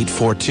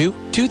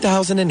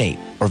 888-842-2008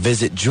 or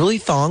visit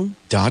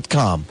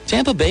juliethong.com.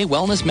 Tampa Bay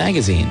Wellness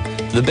Magazine,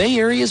 the Bay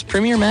Area's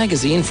premier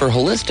magazine for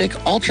holistic,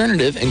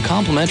 alternative, and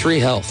complementary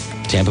health.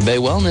 Tampa Bay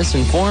Wellness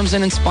informs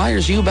and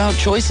inspires you about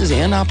choices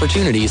and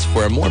opportunities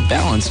for a more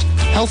balanced,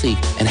 healthy,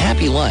 and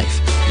happy life.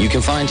 You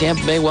can find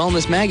Tampa Bay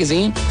Wellness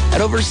Magazine at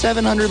over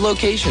 700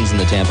 locations in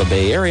the Tampa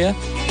Bay area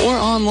or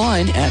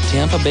online at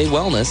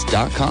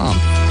tampabaywellness.com.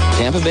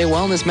 Tampa Bay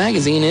Wellness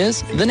Magazine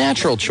is the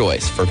natural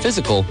choice for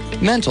physical,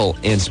 mental,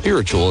 and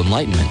spiritual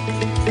enlightenment.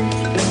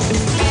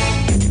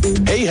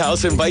 Hay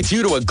House invites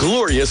you to a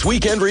glorious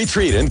weekend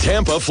retreat in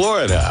Tampa,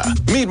 Florida.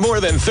 Meet more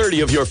than 30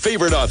 of your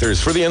favorite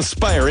authors for the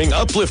inspiring,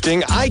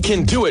 uplifting I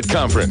Can Do It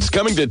conference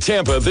coming to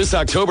Tampa this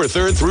October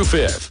 3rd through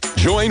 5th.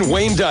 Join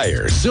Wayne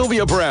Dyer,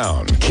 Sylvia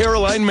Brown,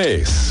 Caroline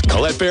Mace,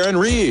 Colette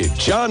Barron-Reed,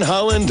 John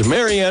Holland,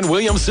 Marianne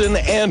Williamson,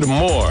 and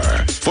more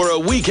for a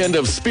weekend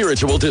of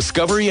spiritual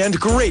discovery and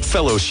great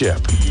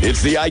fellowship.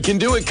 It's the I Can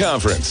Do It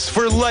conference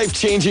for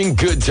life-changing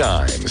good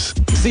times.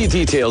 See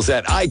details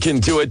at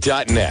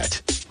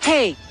icandoit.net.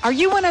 Hey, are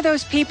you one of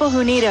those people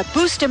who need a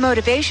boost of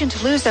motivation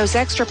to lose those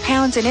extra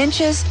pounds and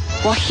inches?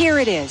 Well, here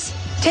it is.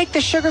 Take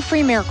the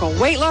Sugar-Free Miracle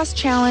Weight Loss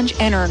Challenge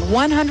and earn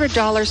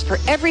 $100 for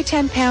every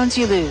 10 pounds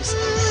you lose.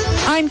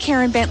 I'm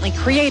Karen Bentley,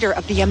 creator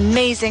of the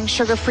amazing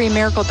sugar-free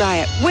Miracle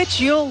Diet, which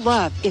you'll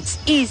love. It's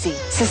easy,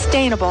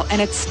 sustainable, and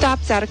it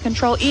stops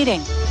out-of-control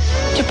eating.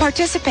 To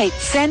participate,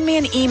 send me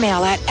an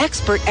email at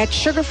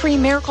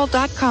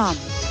expert@sugarfreemiracle.com.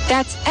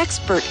 That's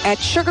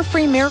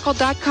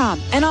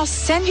expert@sugarfreemiracle.com, and I'll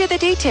send you the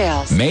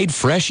details. Made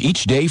fresh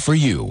each day for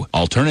you.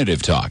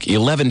 Alternative Talk,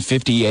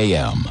 1150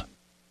 a.m.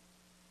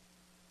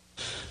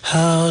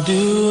 How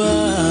do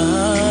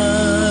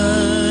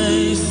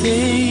I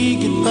say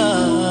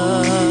goodbye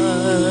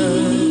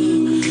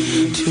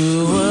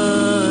to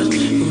what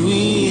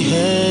we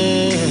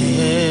had?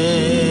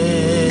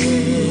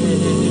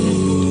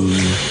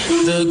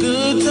 The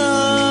good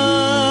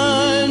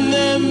time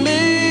that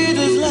made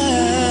us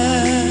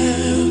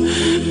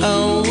laugh,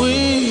 I'll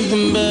wave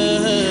them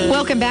back.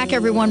 Welcome back,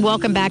 everyone.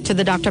 Welcome back to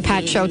the Dr.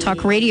 Pat Show,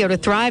 Talk Radio to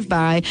Thrive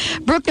By.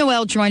 Brooke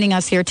Noel joining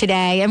us here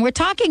today, and we're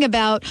talking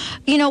about,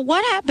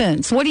 what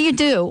happens? What do you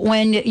do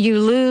when you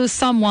lose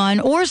someone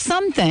or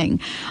something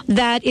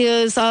that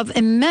is of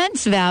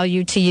immense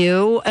value to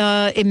you,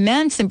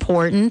 immense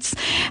importance?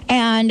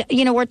 And,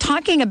 we're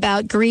talking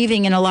about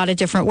grieving in a lot of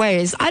different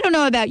ways. I don't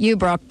know about you,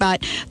 Brooke,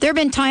 but there have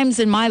been times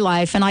in my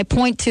life, and I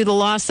point to the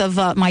loss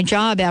of my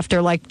job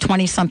after like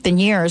 20-something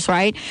years,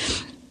 right?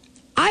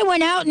 I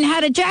went out and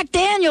had a Jack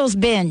Daniels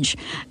binge.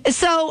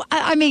 So,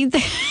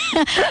 honestly,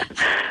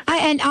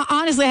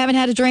 I haven't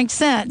had a drink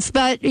since.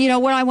 But,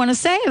 what I want to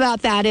say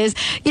about that is,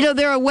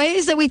 there are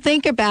ways that we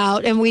think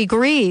about and we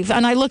grieve.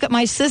 And I look at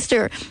my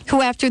sister,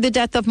 who after the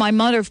death of my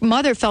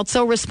mother felt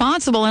so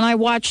responsible. And I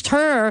watched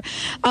her,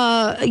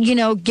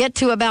 get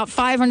to about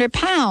 500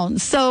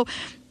 pounds. So,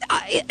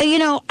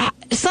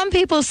 some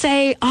people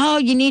say, oh,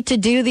 you need to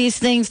do these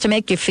things to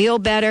make you feel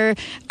better.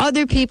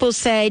 Other people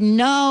say,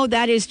 no,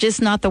 that is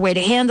just not the way to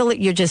handle it.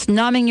 You're just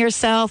numbing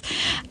yourself.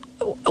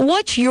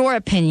 What's your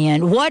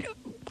opinion?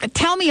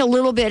 Tell me a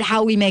little bit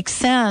how we make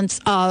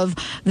sense of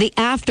the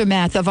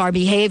aftermath of our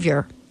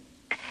behavior.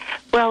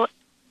 Well,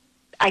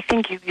 I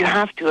think you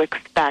have to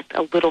expect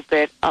a little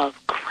bit of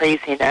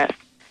craziness,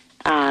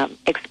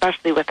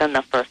 especially within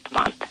the first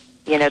month.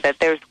 That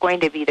there's going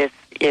to be this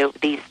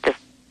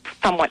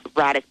somewhat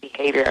erratic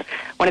behavior.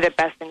 One of the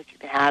best things you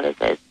can have is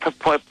a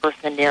support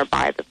person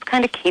nearby that's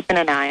kind of keeping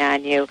an eye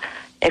on you,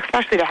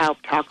 especially to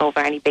help talk over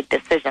any big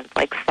decisions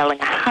like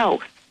selling a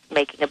house,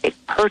 making a big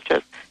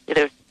purchase.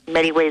 There's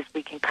many ways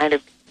we can kind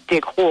of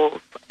dig holes.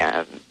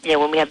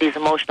 When we have these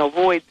emotional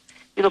voids,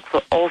 we look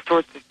for all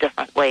sorts of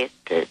different ways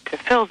to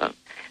fill them.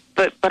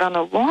 But on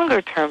a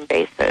longer-term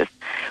basis,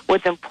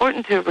 what's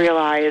important to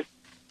realize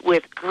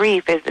with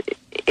grief is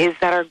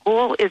that our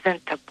goal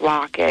isn't to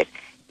block it,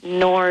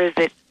 nor is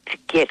it to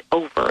get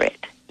over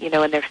it,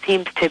 and there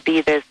seems to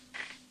be this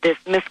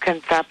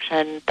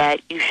misconception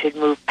that you should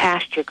move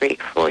past your grief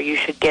or you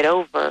should get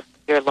over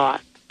your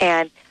loss.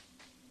 And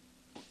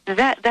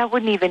that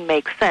wouldn't even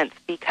make sense,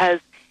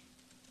 because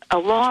a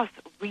loss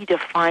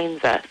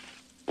redefines us.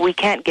 We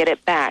can't get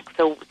it back.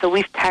 So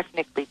we've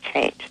technically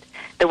changed.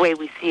 The way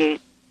we see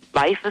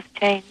life has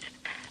changed.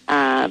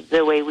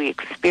 The way we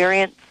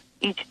experience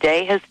each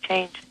day has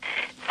changed.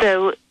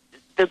 So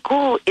the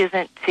goal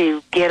isn't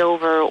to get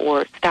over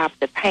or stop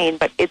the pain,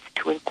 but it's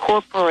to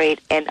incorporate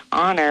and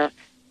honor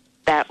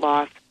that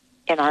loss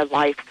in our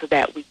life so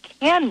that we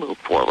can move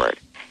forward.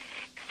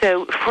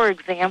 So, for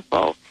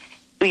example,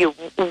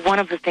 one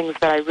of the things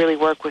that I really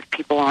work with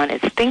people on is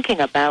thinking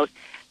about,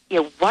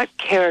 what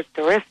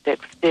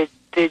characteristics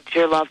did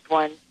your loved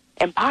one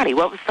embody?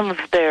 What was some of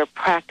their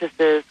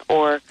practices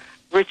or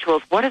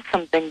rituals? What is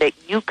something that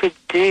you could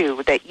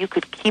do, that you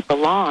could keep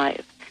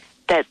alive,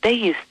 that they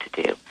used to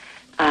do?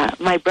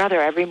 My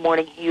brother, every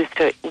morning, he used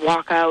to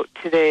walk out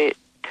to the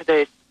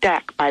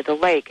deck by the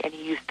lake, and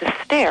he used to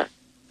stare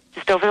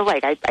just over the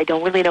lake. I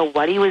don't really know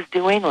what he was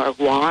doing or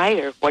why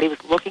or what he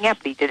was looking at,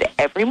 but he did it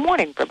every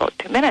morning for about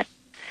 2 minutes.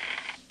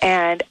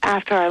 And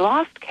after I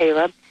lost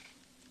Caleb,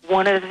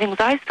 one of the things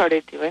I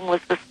started doing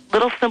was this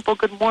little simple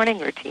good morning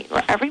routine,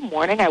 where every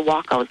morning I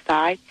walk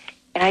outside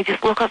and I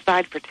just look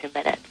outside for 2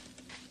 minutes,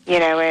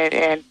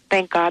 and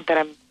thank God that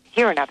I'm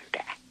here another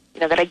day,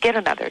 that I get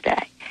another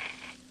day.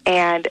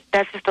 And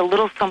that's just a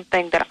little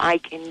something that I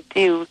can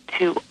do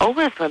to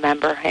always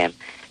remember him,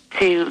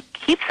 to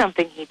keep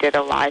something he did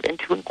alive, and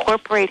to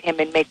incorporate him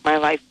and make my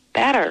life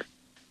better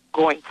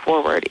going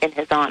forward in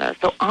his honor.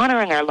 So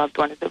honoring our loved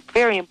one is a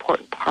very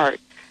important part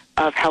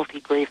of healthy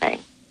grieving.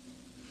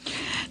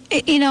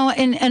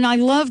 And I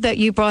love that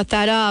you brought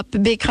that up,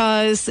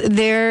 because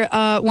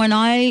when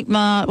I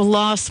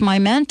lost my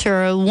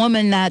mentor, a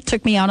woman that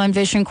took me out on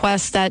vision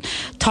quests, that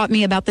taught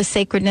me about the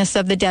sacredness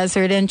of the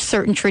desert and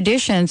certain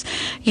traditions,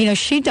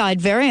 she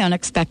died very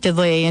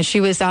unexpectedly, and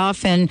she was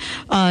off in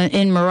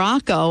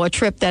Morocco, a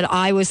trip that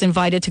I was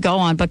invited to go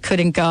on but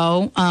couldn't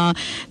go,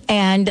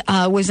 and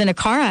was in a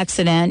car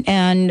accident,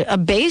 and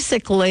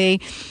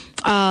basically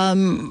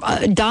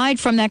died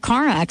from that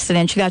car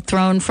accident. She got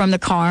thrown from the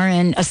car,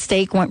 and a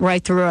stake went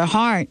right through her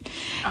heart.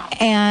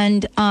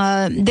 And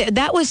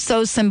that was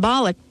so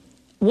symbolic.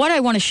 What I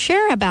want to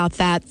share about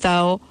that,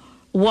 though,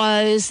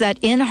 was that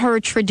in her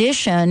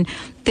tradition,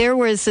 there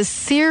was a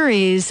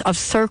series of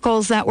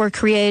circles that were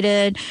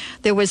created.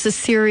 There was a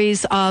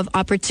series of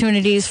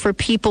opportunities for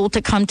people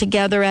to come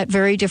together at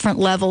very different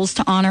levels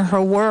to honor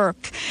her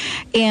work.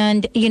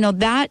 And, you know,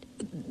 that,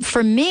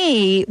 for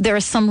me, there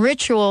are some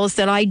rituals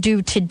that I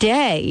do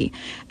today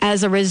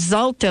as a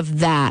result of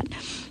that.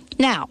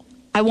 Now,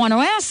 I want to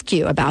ask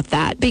you about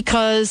that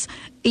because,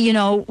 you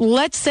know,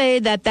 let's say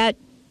that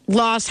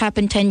loss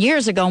happened 10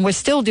 years ago and we're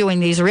still doing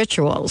these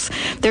rituals.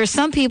 There are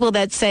some people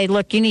that say,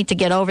 look, you need to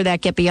get over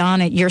that, get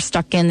beyond it. You're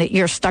stuck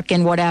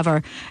in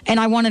whatever. And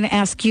I wanted to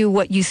ask you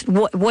what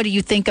do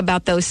you think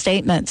about those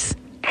statements?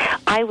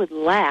 I would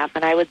laugh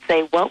and I would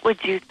say, what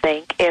would you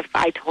think if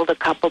I told a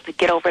couple to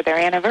get over their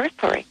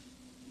anniversary?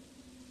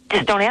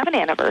 Just don't have an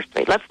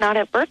anniversary. Let's not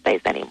have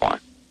birthdays anymore.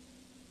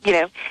 You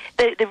know,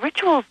 the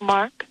rituals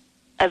mark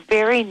a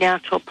very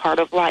natural part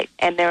of life,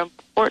 and they're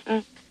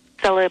important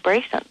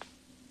celebrations.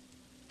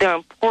 They're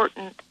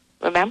important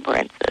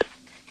remembrances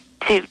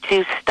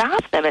to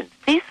stop them and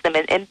cease them.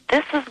 And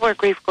this is where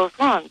grief goes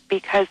wrong,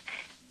 because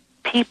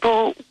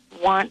people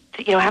want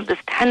to, you know, have this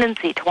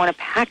tendency to want to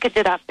package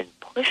it up and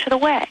push it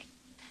away.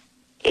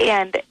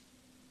 And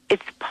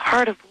it's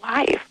part of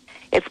life.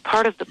 It's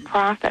part of the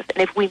process.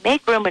 And if we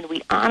make room and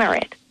we honor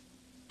it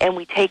and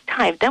we take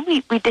time, then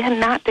we tend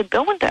not to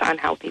go into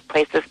unhealthy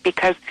places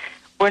because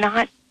we're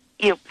not,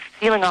 you know,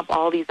 feeling up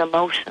all these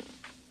emotions.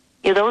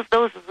 You know,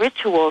 those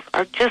rituals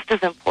are just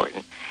as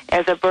important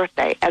as a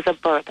birthday, as a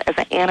birth, as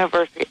an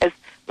anniversary, as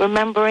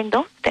remembering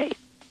those days.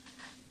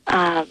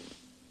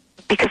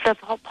 Because that's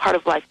all part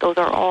of life. Those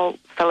are all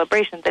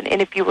celebrations.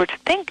 And if you were to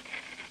think,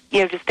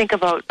 you know, just think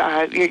about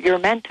your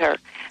mentor.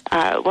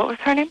 What was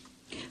her name?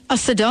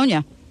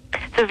 Sidonia.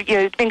 So, you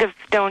know, think of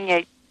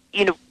Sidonia,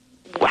 you know,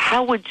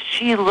 how would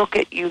she look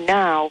at you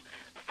now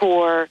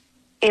for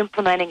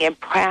implementing and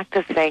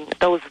practicing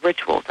those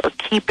rituals or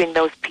keeping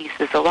those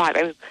pieces alive?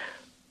 I mean,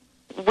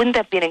 wouldn't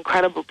that be an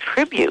incredible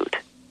tribute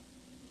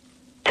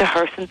to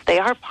her since they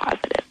are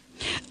positive?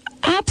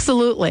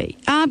 Absolutely,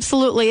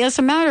 absolutely. As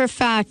a matter of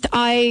fact,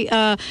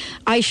 I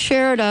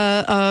shared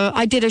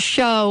I did a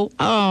show.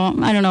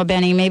 I don't know,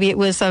 Benny. Maybe it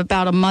was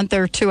about a month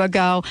or two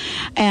ago,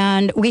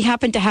 and we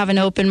happened to have an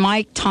open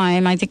mic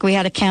time. I think we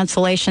had a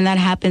cancellation that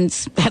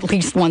happens at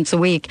least once a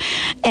week,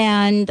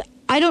 and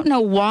I don't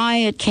know why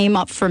it came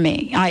up for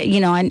me. I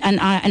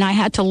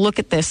had to look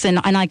at this, and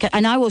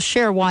I will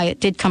share why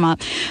it did come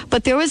up.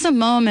 But there was a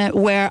moment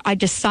where I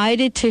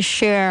decided to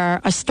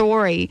share a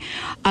story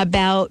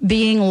about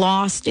being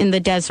lost in the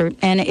desert,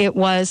 and it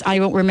was, I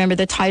don't remember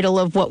the title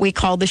of what we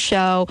called the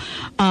show,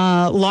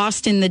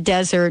 Lost in the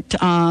Desert,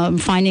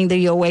 Finding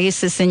the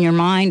Oasis in Your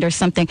Mind or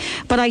something.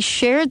 But I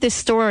shared this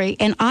story,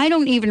 and I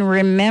don't even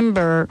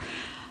remember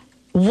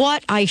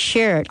what I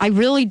shared. I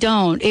really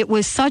don't. It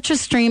was such a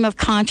stream of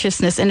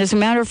consciousness. And as a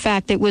matter of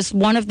fact, it was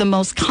one of the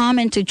most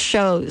commented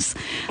shows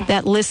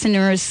that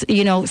listeners,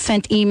 you know,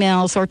 sent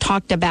emails or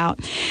talked about.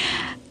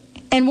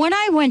 And when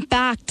I went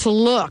back to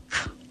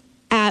look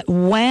at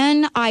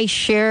when I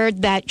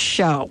shared that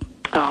show,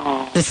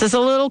 this is a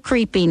little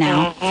creepy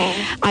now.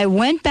 I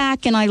went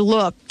back and I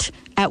looked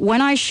at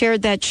when I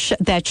shared that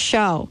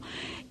show.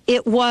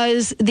 It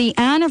was the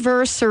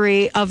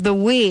anniversary of the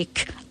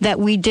week that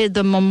we did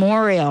the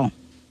memorial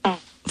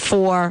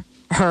for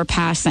her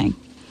passing.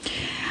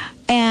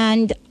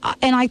 And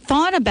I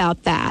thought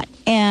about that.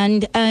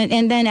 And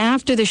then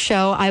after the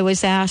show, I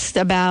was asked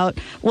about,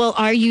 well,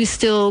 are you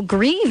still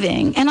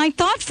grieving? And I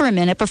thought for a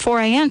minute before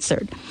I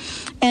answered.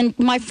 And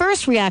my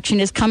first reaction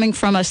is coming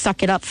from a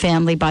suck it up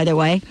family, by the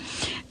way,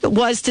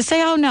 was to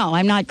say, oh, no,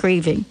 I'm not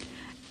grieving.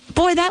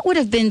 Boy, that would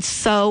have been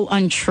so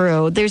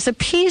untrue. There's a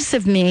piece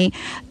of me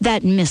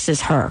that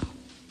misses her.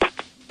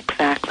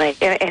 Exactly.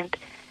 And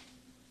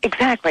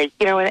exactly,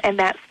 you know, and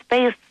that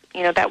space,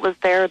 you know, that was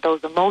there,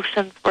 those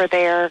emotions were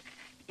there,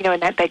 you know,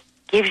 and that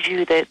gives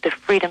you the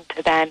freedom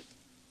to then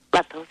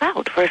let those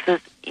out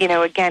versus, you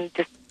know, again,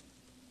 just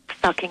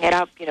sucking it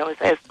up, you know,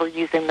 as we're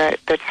using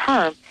the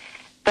term.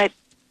 But,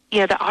 you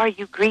know, the are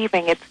you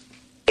grieving, it's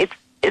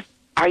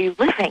are you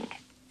living?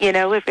 You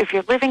know, if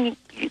you're living,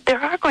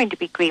 there are going to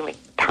be grieving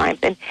times.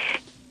 And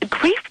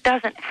grief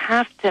doesn't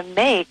have to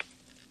make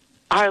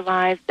our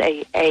lives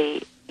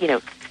a you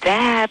know,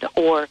 sad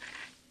or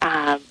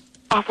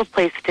awful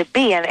place to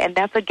be. And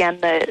that's,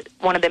 again,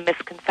 one of the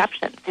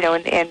misconceptions. You know,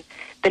 in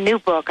the new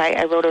book,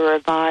 I wrote a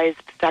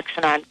revised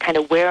section on kind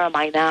of where am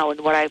I now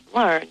and what I've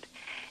learned.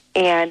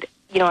 And,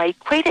 you know, I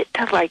equate it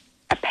to like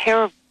a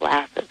pair of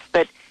glasses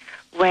that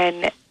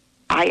when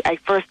I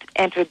first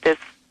entered this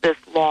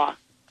loss,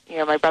 you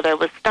know, my brother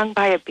was stung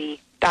by a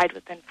bee, died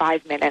within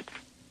 5 minutes,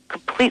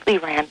 completely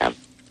random,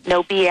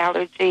 no bee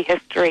allergy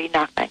history,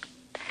 nothing.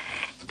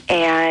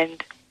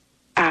 And,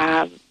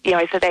 you know,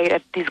 I said I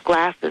had these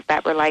glasses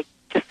that were like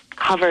just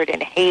covered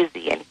in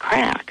hazy and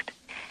cracked.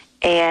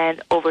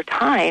 And over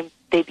time,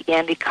 they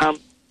began to become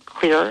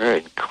clearer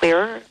and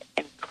clearer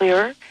and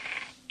clearer.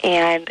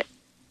 And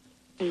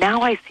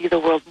now I see the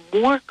world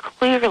more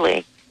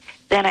clearly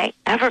than I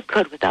ever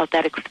could without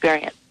that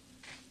experience.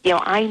 You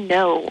know, I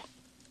know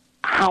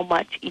how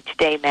much each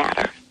day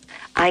matters.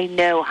 I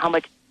know how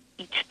much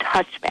each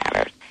touch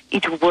matters,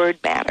 each word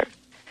matters.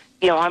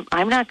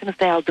 I'm not going to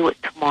say I'll do it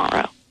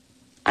tomorrow.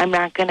 I'm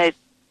not going to,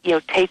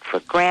 take for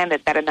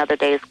granted that another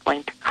day is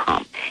going to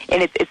come.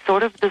 And it's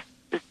sort of this,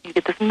 you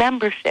get this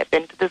membership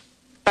into this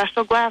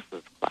special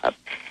glasses club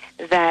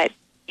that,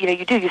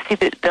 you do. You see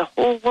the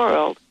whole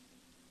world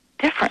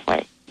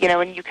differently,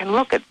 and you can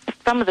look at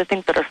some of the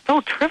things that are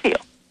so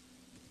trivial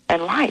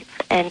in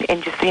life and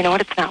just say, you know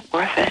what, it's not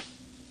worth it.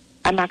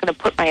 I'm not going to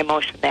put my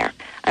emotion there.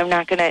 I'm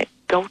not going to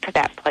go to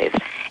that place.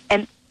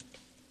 And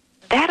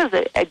that is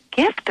a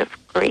gift of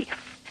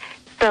grief.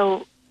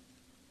 So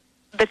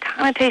the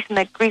connotation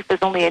that grief is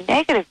only a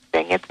negative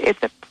thing,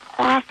 it's a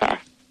process.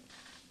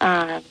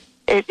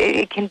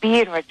 It can be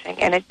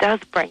enriching, and it does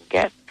bring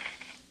gifts.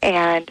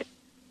 And,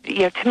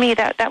 to me,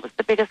 that was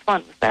the biggest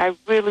one, was that I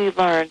really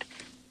learned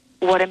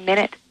what a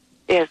minute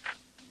is,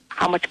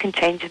 how much can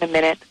change in a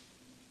minute,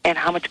 and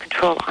how much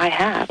control I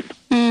have.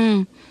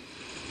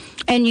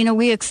 And,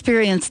 we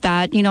experienced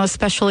that,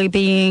 especially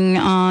being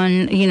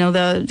on,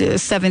 the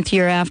seventh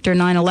year after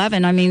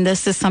 9/11. I mean,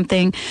 this is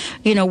something,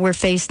 we're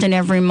faced in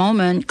every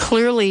moment.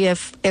 Clearly,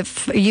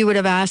 if you would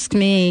have asked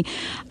me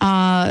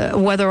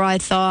whether I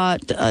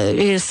thought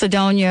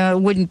Sidonia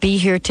wouldn't be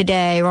here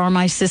today, or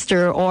my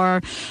sister,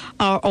 or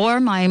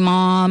my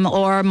mom,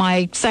 or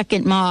my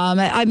second mom,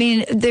 I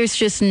mean, there's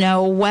just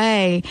no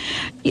way.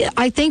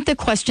 I think the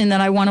question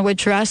that I want to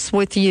address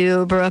with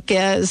you, Brooke,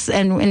 is,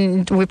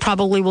 and we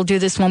probably will do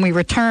this when we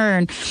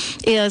return,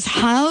 is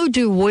how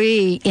do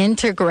we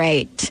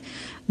integrate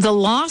the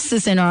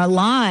losses in our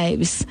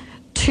lives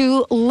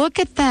to look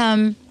at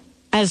them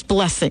as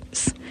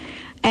blessings?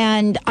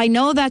 And I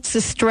know that's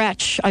a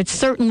stretch. I'd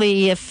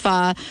certainly, if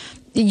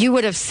you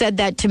would have said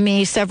that to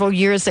me several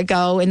years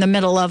ago in the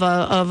middle of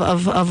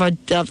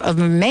a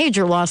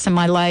major loss in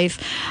my life,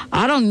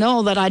 I don't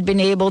know that I'd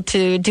been able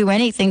to do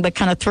anything but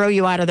kind of throw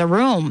you out of the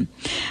room.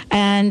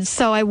 And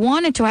so I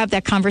wanted to have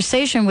that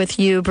conversation with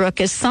you,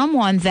 Brooke, as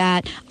someone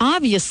that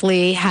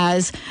obviously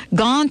has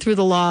gone through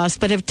the loss,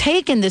 but have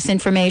taken this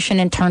information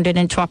and turned it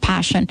into a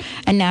passion.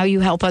 And now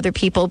you help other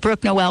people.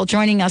 Brooke Noel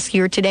joining us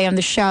here today on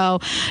the show.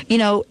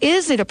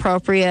 Is it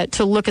appropriate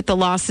to look at the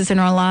losses in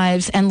our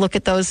lives and look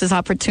at those as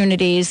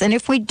opportunities? And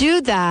if we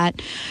do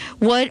that,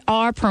 what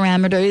are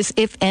parameters,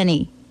 if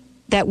any,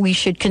 that we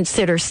should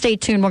consider? Stay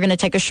tuned. We're going to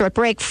take a short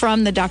break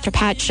from the Dr.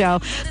 Pat Show.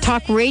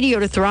 Talk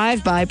radio to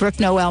thrive by Brooke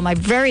Noel, my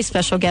very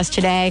special guest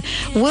today.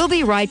 We'll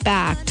be right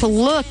back to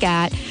look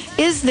at,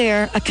 is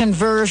there a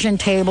conversion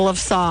table of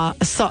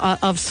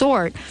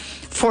sort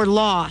for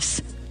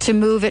loss, to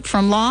move it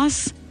from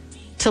loss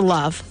to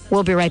love?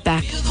 We'll be right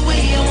back.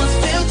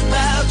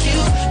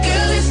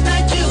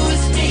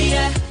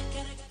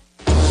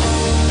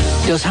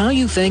 Does how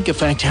you think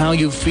affect how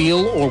you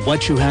feel or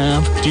what you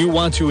have? Do you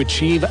want to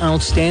achieve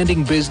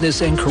outstanding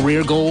business and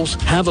career goals,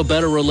 have a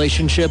better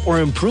relationship,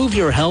 or improve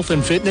your health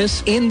and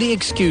fitness? End the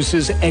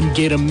excuses and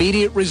get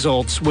immediate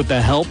results with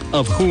the help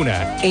of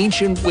Huna,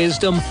 Ancient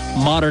Wisdom,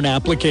 Modern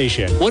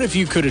Application. What if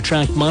you could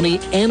attract money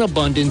and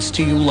abundance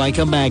to you like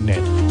a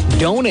magnet?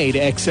 Donate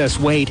excess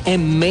weight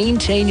and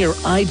maintain your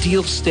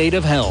ideal state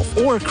of health,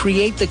 or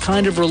create the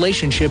kind of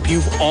relationship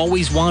you've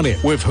always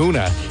wanted. With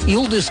Huna,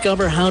 you'll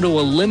discover how to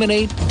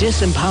eliminate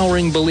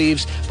disempowering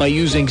beliefs by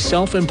using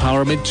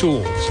self-empowerment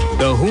tools.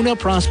 The Huna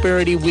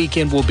Prosperity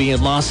Weekend will be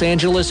in Los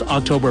Angeles,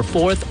 October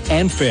 4th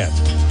and 5th.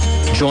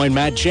 Join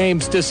Matt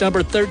James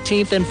December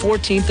 13th and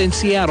 14th in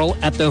Seattle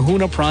at the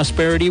Huna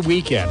Prosperity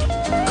Weekend.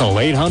 Call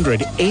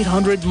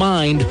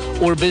 800-800-MIND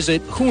or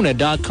visit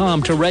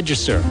Huna.com to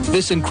register.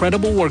 This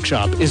incredible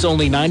workshop is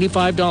only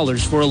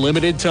 $95 for a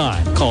limited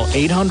time. Call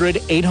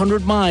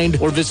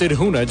 800-800-MIND or visit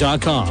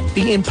Huna.com.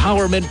 The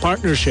Empowerment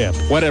Partnership.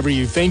 Whatever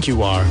you think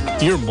you are,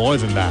 you're more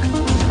than that.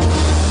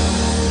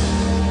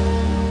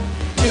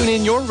 Tune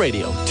in your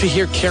radio to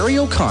hear Carrie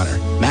O'Connor,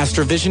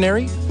 master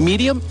visionary,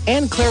 medium,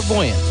 and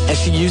clairvoyant, as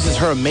she uses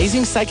her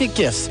amazing psychic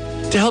gifts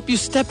to help you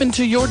step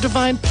into your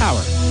divine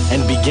power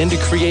and begin to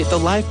create the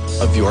life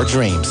of your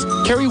dreams.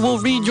 Carrie will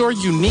read your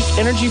unique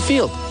energy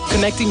field,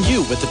 connecting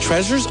you with the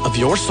treasures of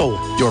your soul,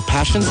 your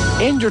passions,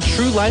 and your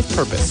true life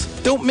purpose.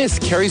 Don't miss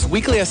Carrie's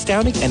weekly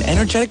astounding and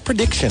energetic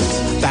predictions.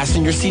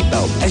 Fasten your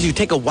seatbelt as you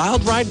take a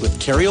wild ride with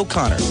Carrie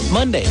O'Connor.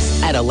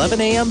 Mondays at 11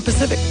 a.m.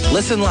 Pacific.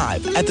 Listen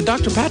live at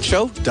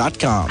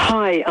thedrpatshow.com.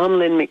 Hi, I'm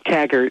Lynn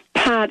McTaggart.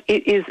 Pat,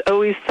 it is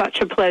always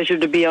such a pleasure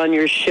to be on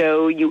your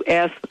show. You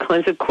ask the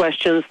kinds of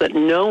questions that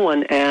no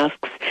one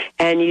asks,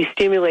 and you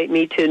stimulate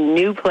me to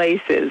new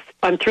places.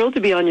 I'm thrilled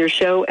to be on your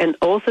show and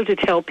also to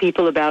tell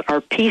people about our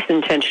Peace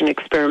Intention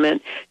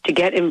Experiment to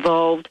get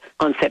involved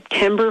on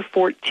September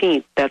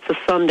 14th. That's a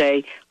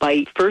Sunday,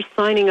 by first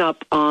signing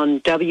up on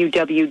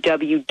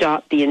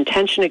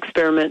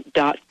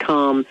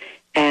www.theintentionexperiment.com,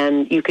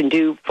 and you can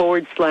do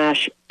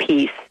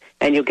 /peace.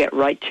 And you'll get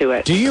right to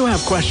it. Do you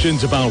have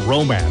questions about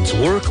romance,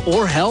 work,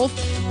 or health?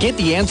 Get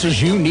the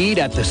answers you need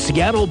at the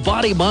Seattle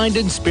Body, Mind,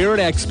 and Spirit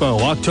Expo,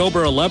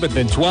 October 11th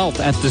and 12th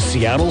at the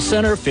Seattle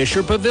Center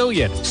Fisher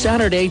Pavilion.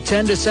 Saturday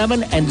 10 to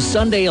 7 and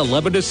Sunday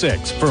 11 to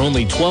 6. For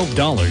only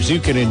 $12, you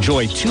can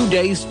enjoy 2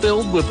 days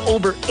filled with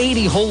over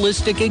 80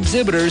 holistic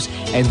exhibitors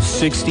and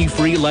 60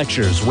 free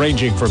lectures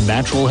ranging from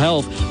natural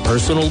health,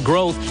 personal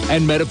growth,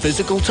 and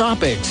metaphysical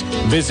topics.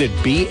 Visit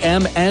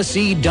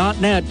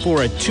bmse.net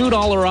for a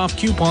 $2 off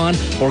coupon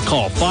or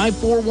call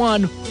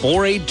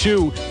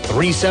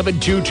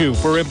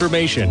 541-482-3722 for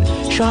information.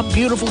 Shop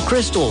beautiful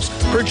crystals,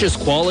 purchase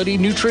quality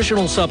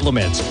nutritional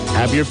supplements,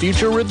 have your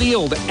future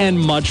revealed, and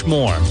much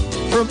more.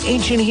 From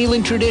ancient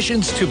healing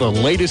traditions to the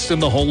latest in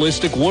the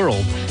holistic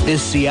world,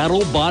 this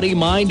Seattle Body,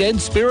 Mind, and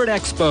Spirit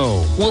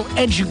Expo will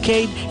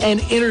educate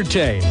and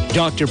entertain.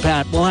 Dr.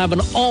 Pat will have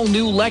an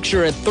all-new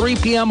lecture at 3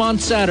 p.m. on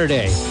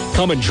Saturday.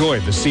 Come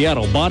enjoy the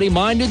Seattle Body,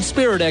 Mind, and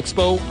Spirit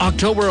Expo,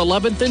 October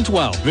 11th and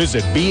 12th.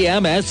 Visit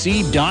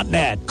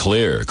bmse.net.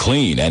 Clear,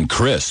 clean, and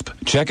crisp.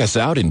 Check us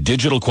out in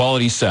digital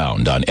quality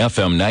sound on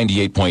FM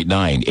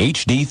 98.9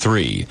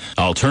 HD3.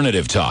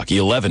 Alternative Talk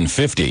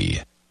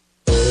 1150.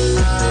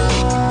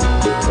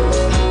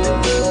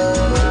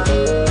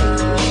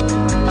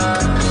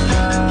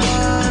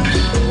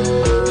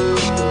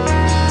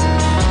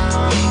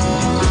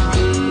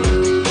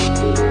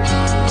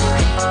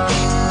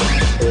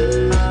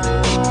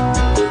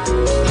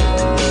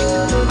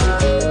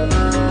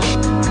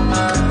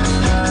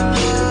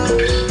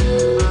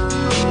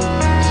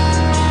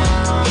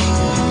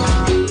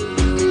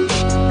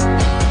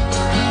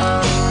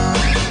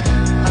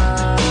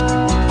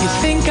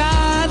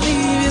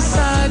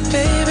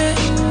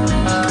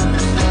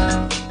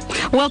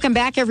 Welcome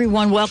back,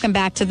 everyone. Welcome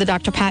back to the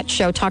Dr. Pat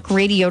Show, talk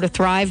radio to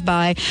thrive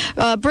by.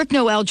 Brooke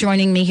Noel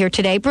joining me here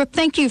today. Brooke,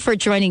 thank you for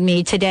joining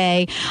me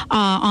today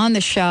on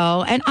the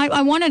show. And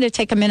I wanted to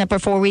take a minute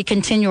before we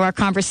continue our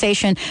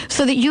conversation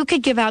so that you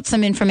could give out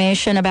some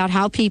information about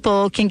how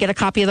people can get a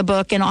copy of the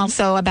book and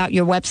also about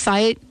your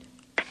website.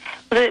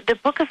 The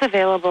book is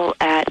available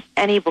at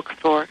any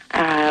bookstore,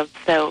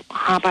 so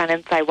hop on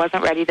inside. I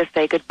wasn't ready to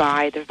say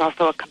goodbye. There's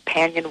also a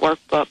companion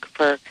workbook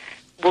for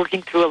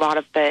working through a lot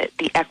of the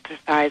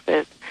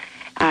exercises,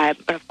 and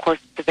of course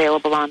it's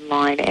available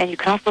online. And you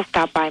can also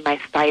stop by my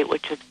site,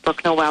 which is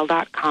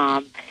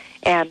brookenoel.com,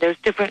 and there's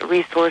different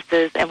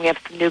resources, and we have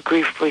some new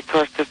grief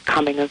resources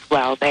coming as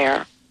well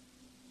there.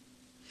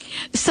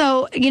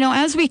 So,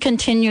 as we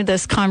continue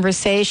this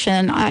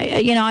conversation,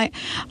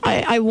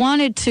 I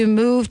wanted to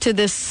move to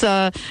this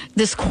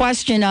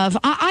question of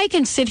I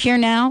can sit here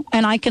now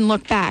and I can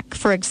look back,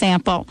 for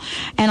example,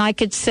 and I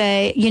could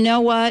say, you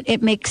know what,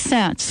 it makes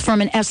sense from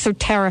an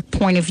esoteric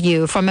point of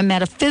view, from a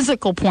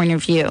metaphysical point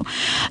of view.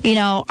 When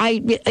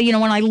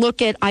I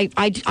look at,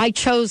 I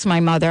chose my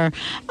mother.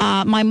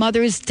 My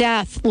mother's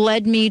death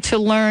led me to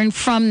learn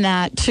from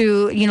that,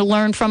 to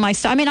learn from my.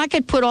 I mean, I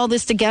could put all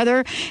this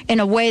together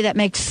in a way that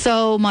makes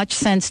so much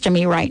sense to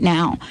me right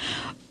now.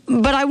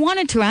 But I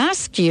wanted to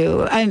ask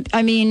you,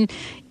 I mean,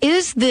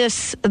 is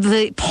this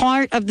the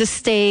part of the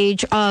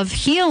stage of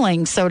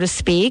healing, so to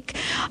speak,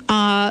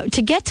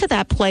 to get to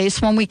that place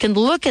when we can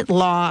look at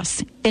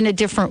loss in a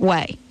different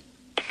way?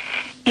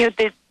 You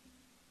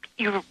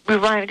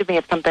reminded me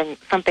of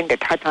something to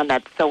touch on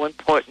that's so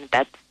important.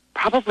 That's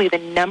probably the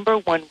number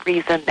one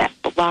reason that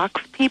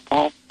blocks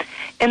people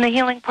in the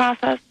healing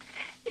process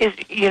is,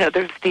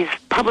 there's these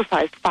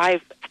publicized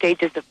 5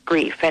 stages of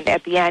grief, and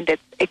at the end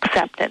it's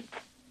acceptance.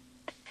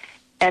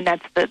 And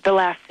that's the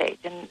last stage.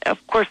 And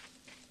of course,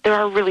 there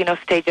are really no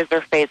stages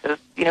or phases.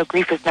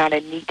 Grief is not a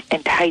neat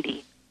and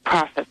tidy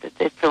process.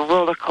 It's a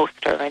roller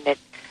coaster, and it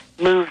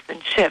moves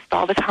and shifts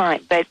all the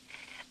time. But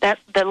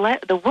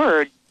the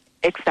word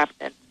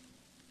acceptance,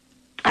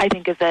 I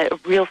think, is a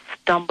real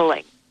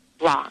stumbling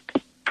block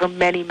for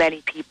many,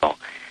 many people,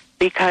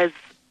 because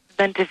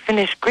then to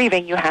finish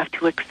grieving, you have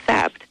to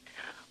accept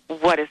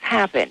what has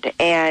happened.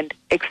 And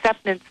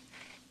acceptance,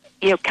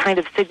 kind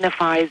of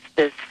signifies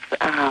this,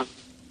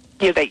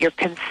 that you're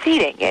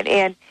conceding.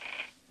 And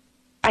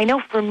I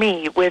know for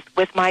me,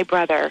 with my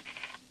brother,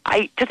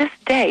 to this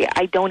day,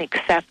 I don't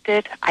accept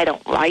it. I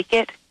don't like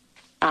it.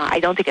 I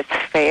don't think it's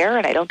fair,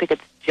 and I don't think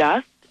it's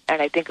just,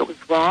 and I think it was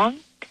wrong.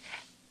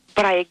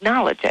 But I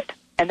acknowledge it.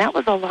 And that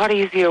was a lot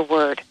easier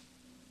word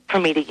for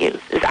me to use,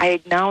 is I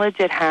acknowledge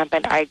it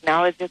happened. I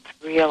acknowledge it's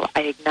real.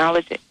 I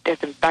acknowledge it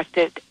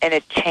disinfected, and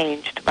it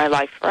changed my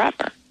life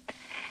forever.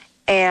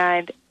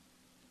 And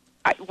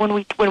when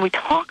we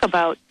talk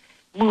about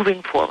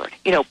moving forward,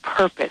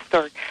 purpose,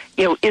 or,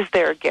 is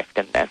there a gift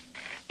in this?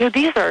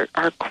 These are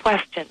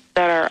questions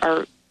that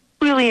are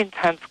really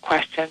intense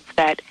questions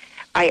that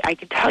I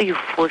can tell you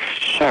for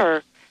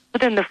sure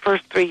within the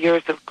first 3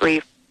 years of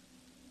grief,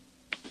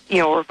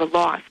 or of a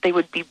loss, they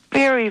would be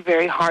very,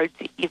 very hard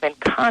to even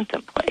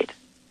contemplate,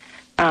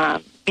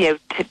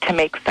 to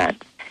make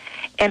sense.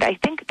 And I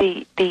think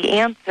the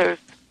answers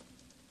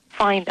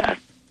find us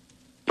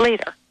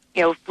later.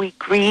 If we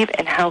grieve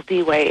in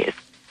healthy ways,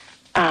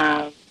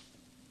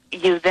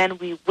 then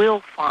we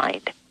will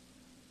find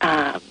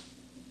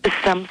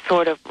some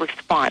sort of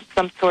response,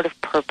 some sort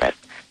of purpose,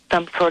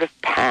 some sort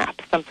of path,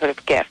 some sort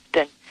of gift.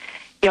 And,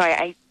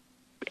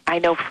 I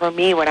know for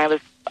me, when I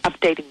was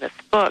updating this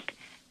book,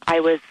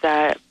 I was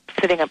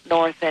sitting up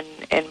north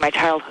in my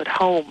childhood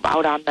home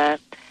out on the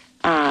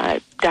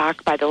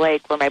dock by the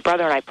lake where my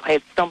brother and I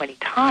played so many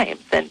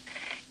times, and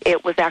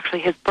it was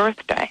actually his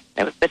birthday.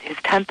 It was his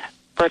 10th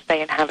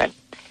birthday in heaven.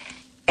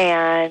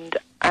 And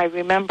I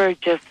remember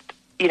just,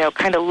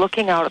 kind of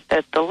looking out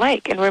at the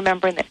lake and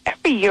remembering that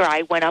every year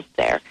I went up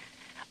there,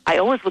 I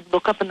always would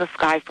look up in the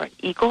sky for an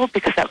eagle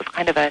because that was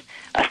kind of a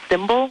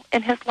symbol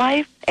in his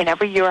life. And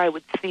every year I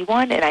would see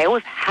one, and I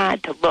always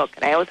had to look,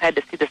 and I always had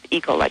to see this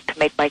eagle, to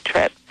make my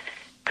trip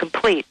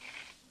complete.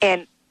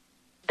 And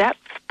that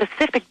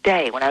specific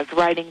day when I was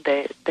writing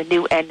the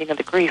new ending of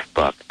the grief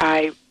book,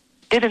 I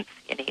didn't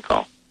see an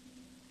eagle.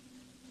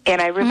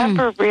 And I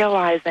remember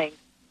realizing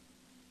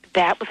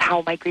that was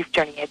how my grief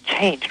journey had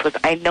changed, was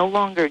I no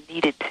longer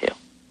needed to.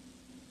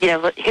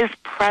 His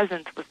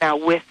presence was now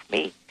with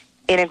me,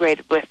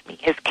 integrated with me,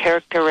 his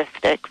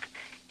characteristics,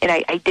 and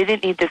I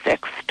didn't need this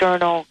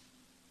external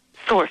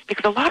source,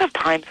 because a lot of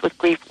times with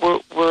grief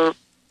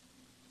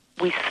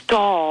we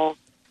stall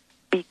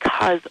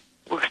because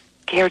we're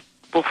scared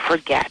we'll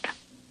forget.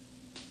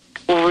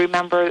 We'll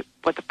remember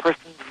what the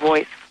person's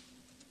voice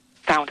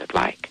sounded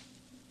like,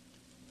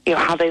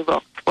 how they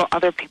looked, what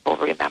other people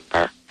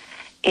remember.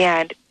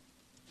 And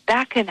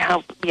that can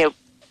help,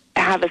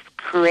 have us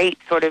create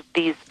sort of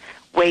these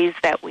ways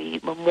that we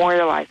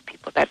memorialize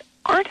people that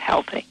aren't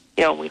healthy.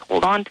 We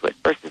hold on to it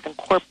versus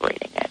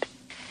incorporating it.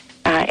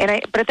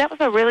 But that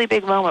was a really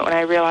big moment when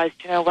I realized,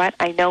 what?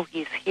 I know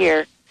he's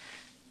here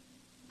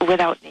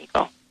without an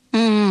eagle.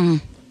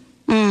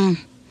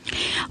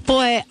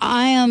 Boy,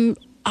 I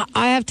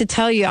have to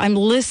tell you, I'm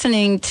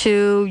listening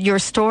to your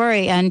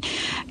story, and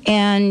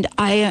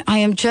I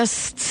am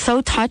just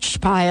so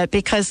touched by it,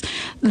 because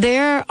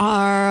there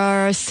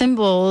are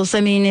symbols.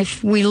 I mean,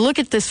 if we look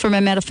at this from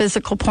a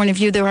metaphysical point of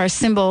view, there are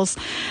symbols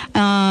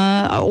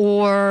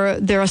or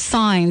there are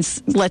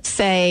signs, let's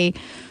say,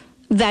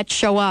 that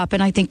show up.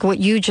 And I think what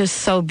you just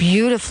so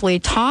beautifully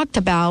talked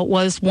about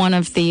was one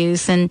of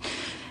these. And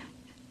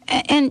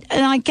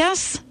I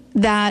guess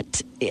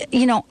that,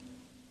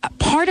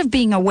 part of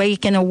being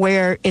awake and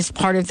aware is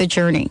part of the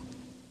journey.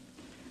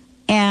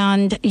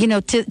 And,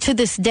 to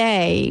this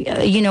day,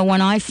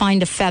 when I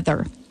find a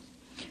feather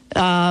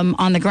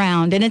on the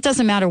ground, and it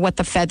doesn't matter what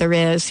the feather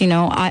is,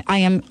 I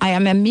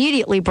am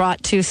immediately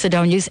brought to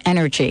Sidonia's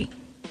energy,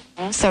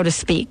 so to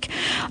speak.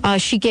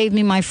 She gave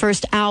me my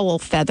first owl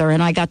feather,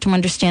 and I got to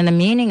understand the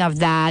meaning of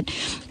that.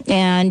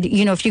 And,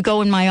 if you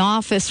go in my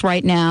office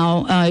right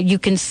now, you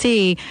can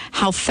see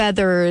how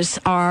feathers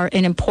are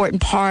an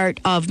important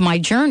part of my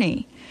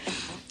journey.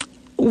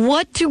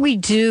 What do we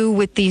do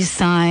with these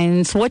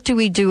signs? What do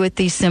we do with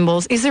these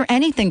symbols? Is there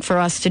anything for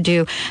us to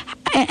do?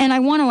 And I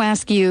want to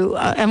ask you,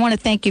 I want to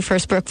thank you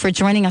first, Brooke, for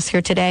joining us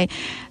here today.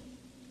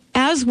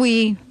 As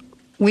we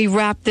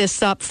wrap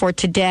this up for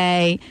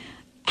today,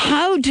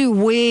 how do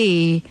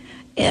we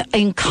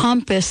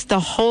encompass the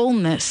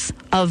wholeness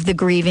of the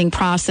grieving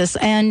process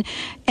and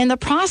the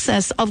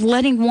process of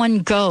letting one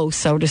go,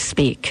 so to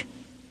speak?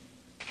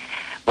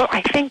 Well,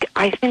 I think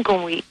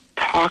when we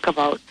talk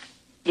about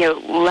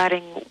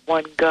letting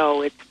one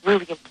go, it's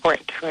really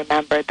important to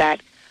remember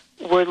that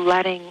we're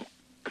letting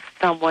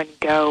someone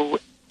go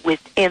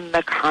within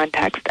the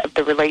context of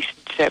the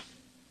relationship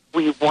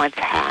we once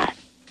had.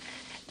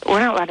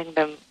 We're not letting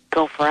them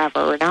go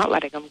forever. We're not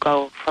letting them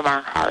go from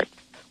our hearts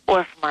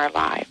or from our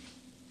lives.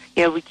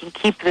 We can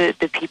keep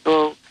the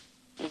people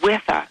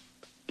with us,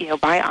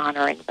 by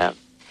honoring them.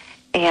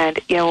 And,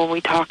 when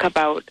we talk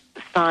about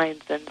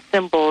signs and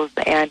symbols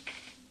and,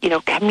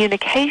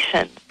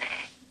 communication,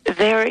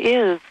 there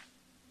is,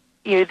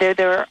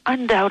 there are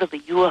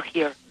undoubtedly, you will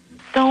hear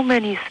so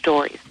many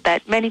stories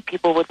that many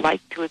people would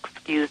like to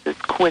excuse as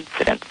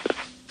coincidences.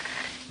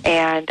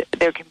 And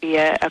there can be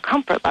a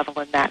comfort level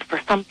in that for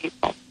some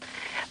people.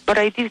 But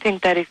I do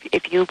think that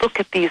if you look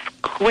at these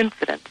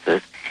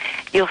coincidences,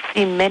 you'll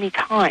see many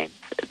times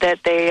that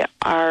they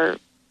are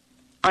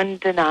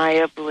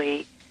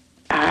undeniably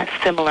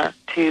similar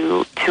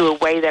to a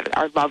way that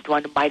our loved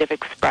one might have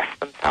expressed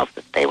themselves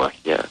if they were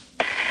here.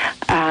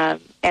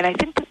 And I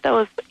think that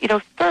those,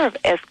 serve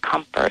as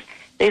comfort.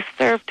 They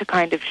serve to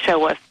kind of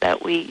show us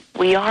that we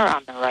are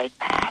on the right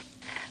path,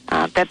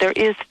 that there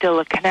is still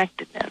a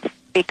connectedness,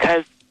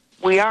 because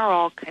we are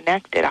all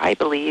connected, I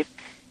believe,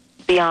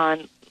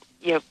 beyond,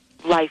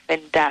 life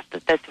and death.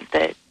 That's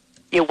just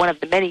one of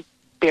the many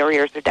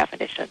barriers or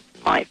definitions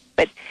in life.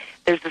 But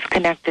there's this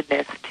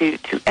connectedness to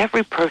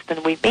every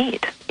person we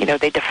meet.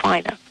 They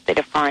define us. They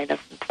define us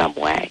in some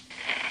way.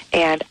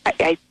 And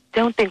I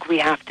don't think we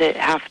have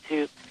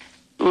to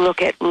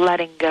look at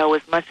letting go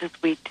as much as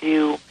we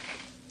do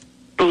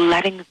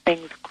letting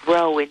things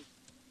grow into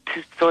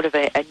sort of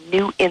a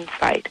new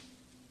insight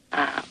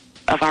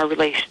of our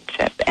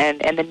relationship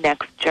and the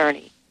next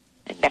journey,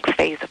 the next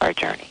phase of our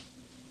journey.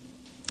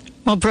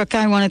 Well, Brooke,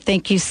 I want to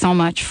thank you so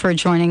much for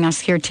joining us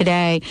here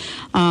today.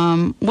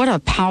 What a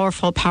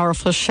powerful,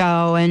 powerful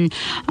show. And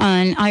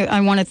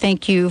I want to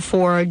thank you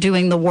for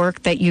doing the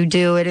work that you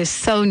do. It is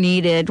so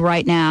needed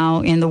right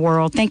now in the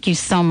world. Thank you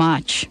so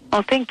much.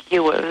 Well, thank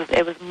you.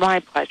 It was my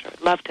pleasure.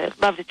 Love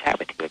to chat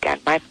with you again.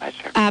 My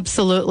pleasure.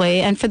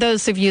 Absolutely. And for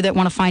those of you that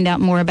want to find out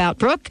more about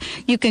Brooke,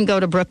 you can go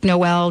to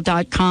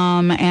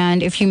brookenoel.com.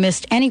 And if you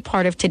missed any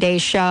part of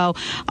today's show,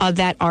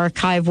 that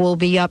archive will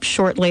be up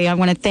shortly. I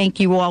want to thank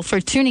you all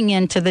for tuning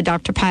in to the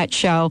Dr. Pat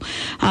Show,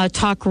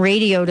 talk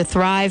radio to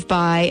thrive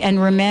by.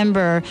 And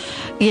remember,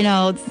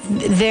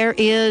 there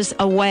is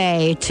a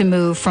way to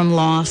move from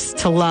loss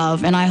to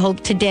love. And I hope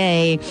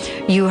today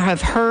you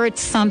have heard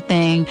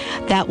something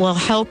that will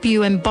help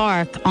you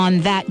embark on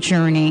that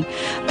journey,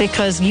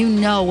 because you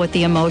know what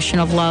the emotion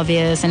of love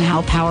is and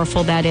how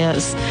powerful that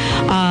is.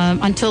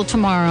 Until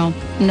tomorrow,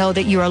 know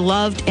that you are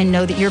loved and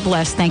know that you're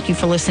blessed. Thank you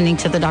for listening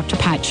to the Dr.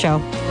 Pat Show.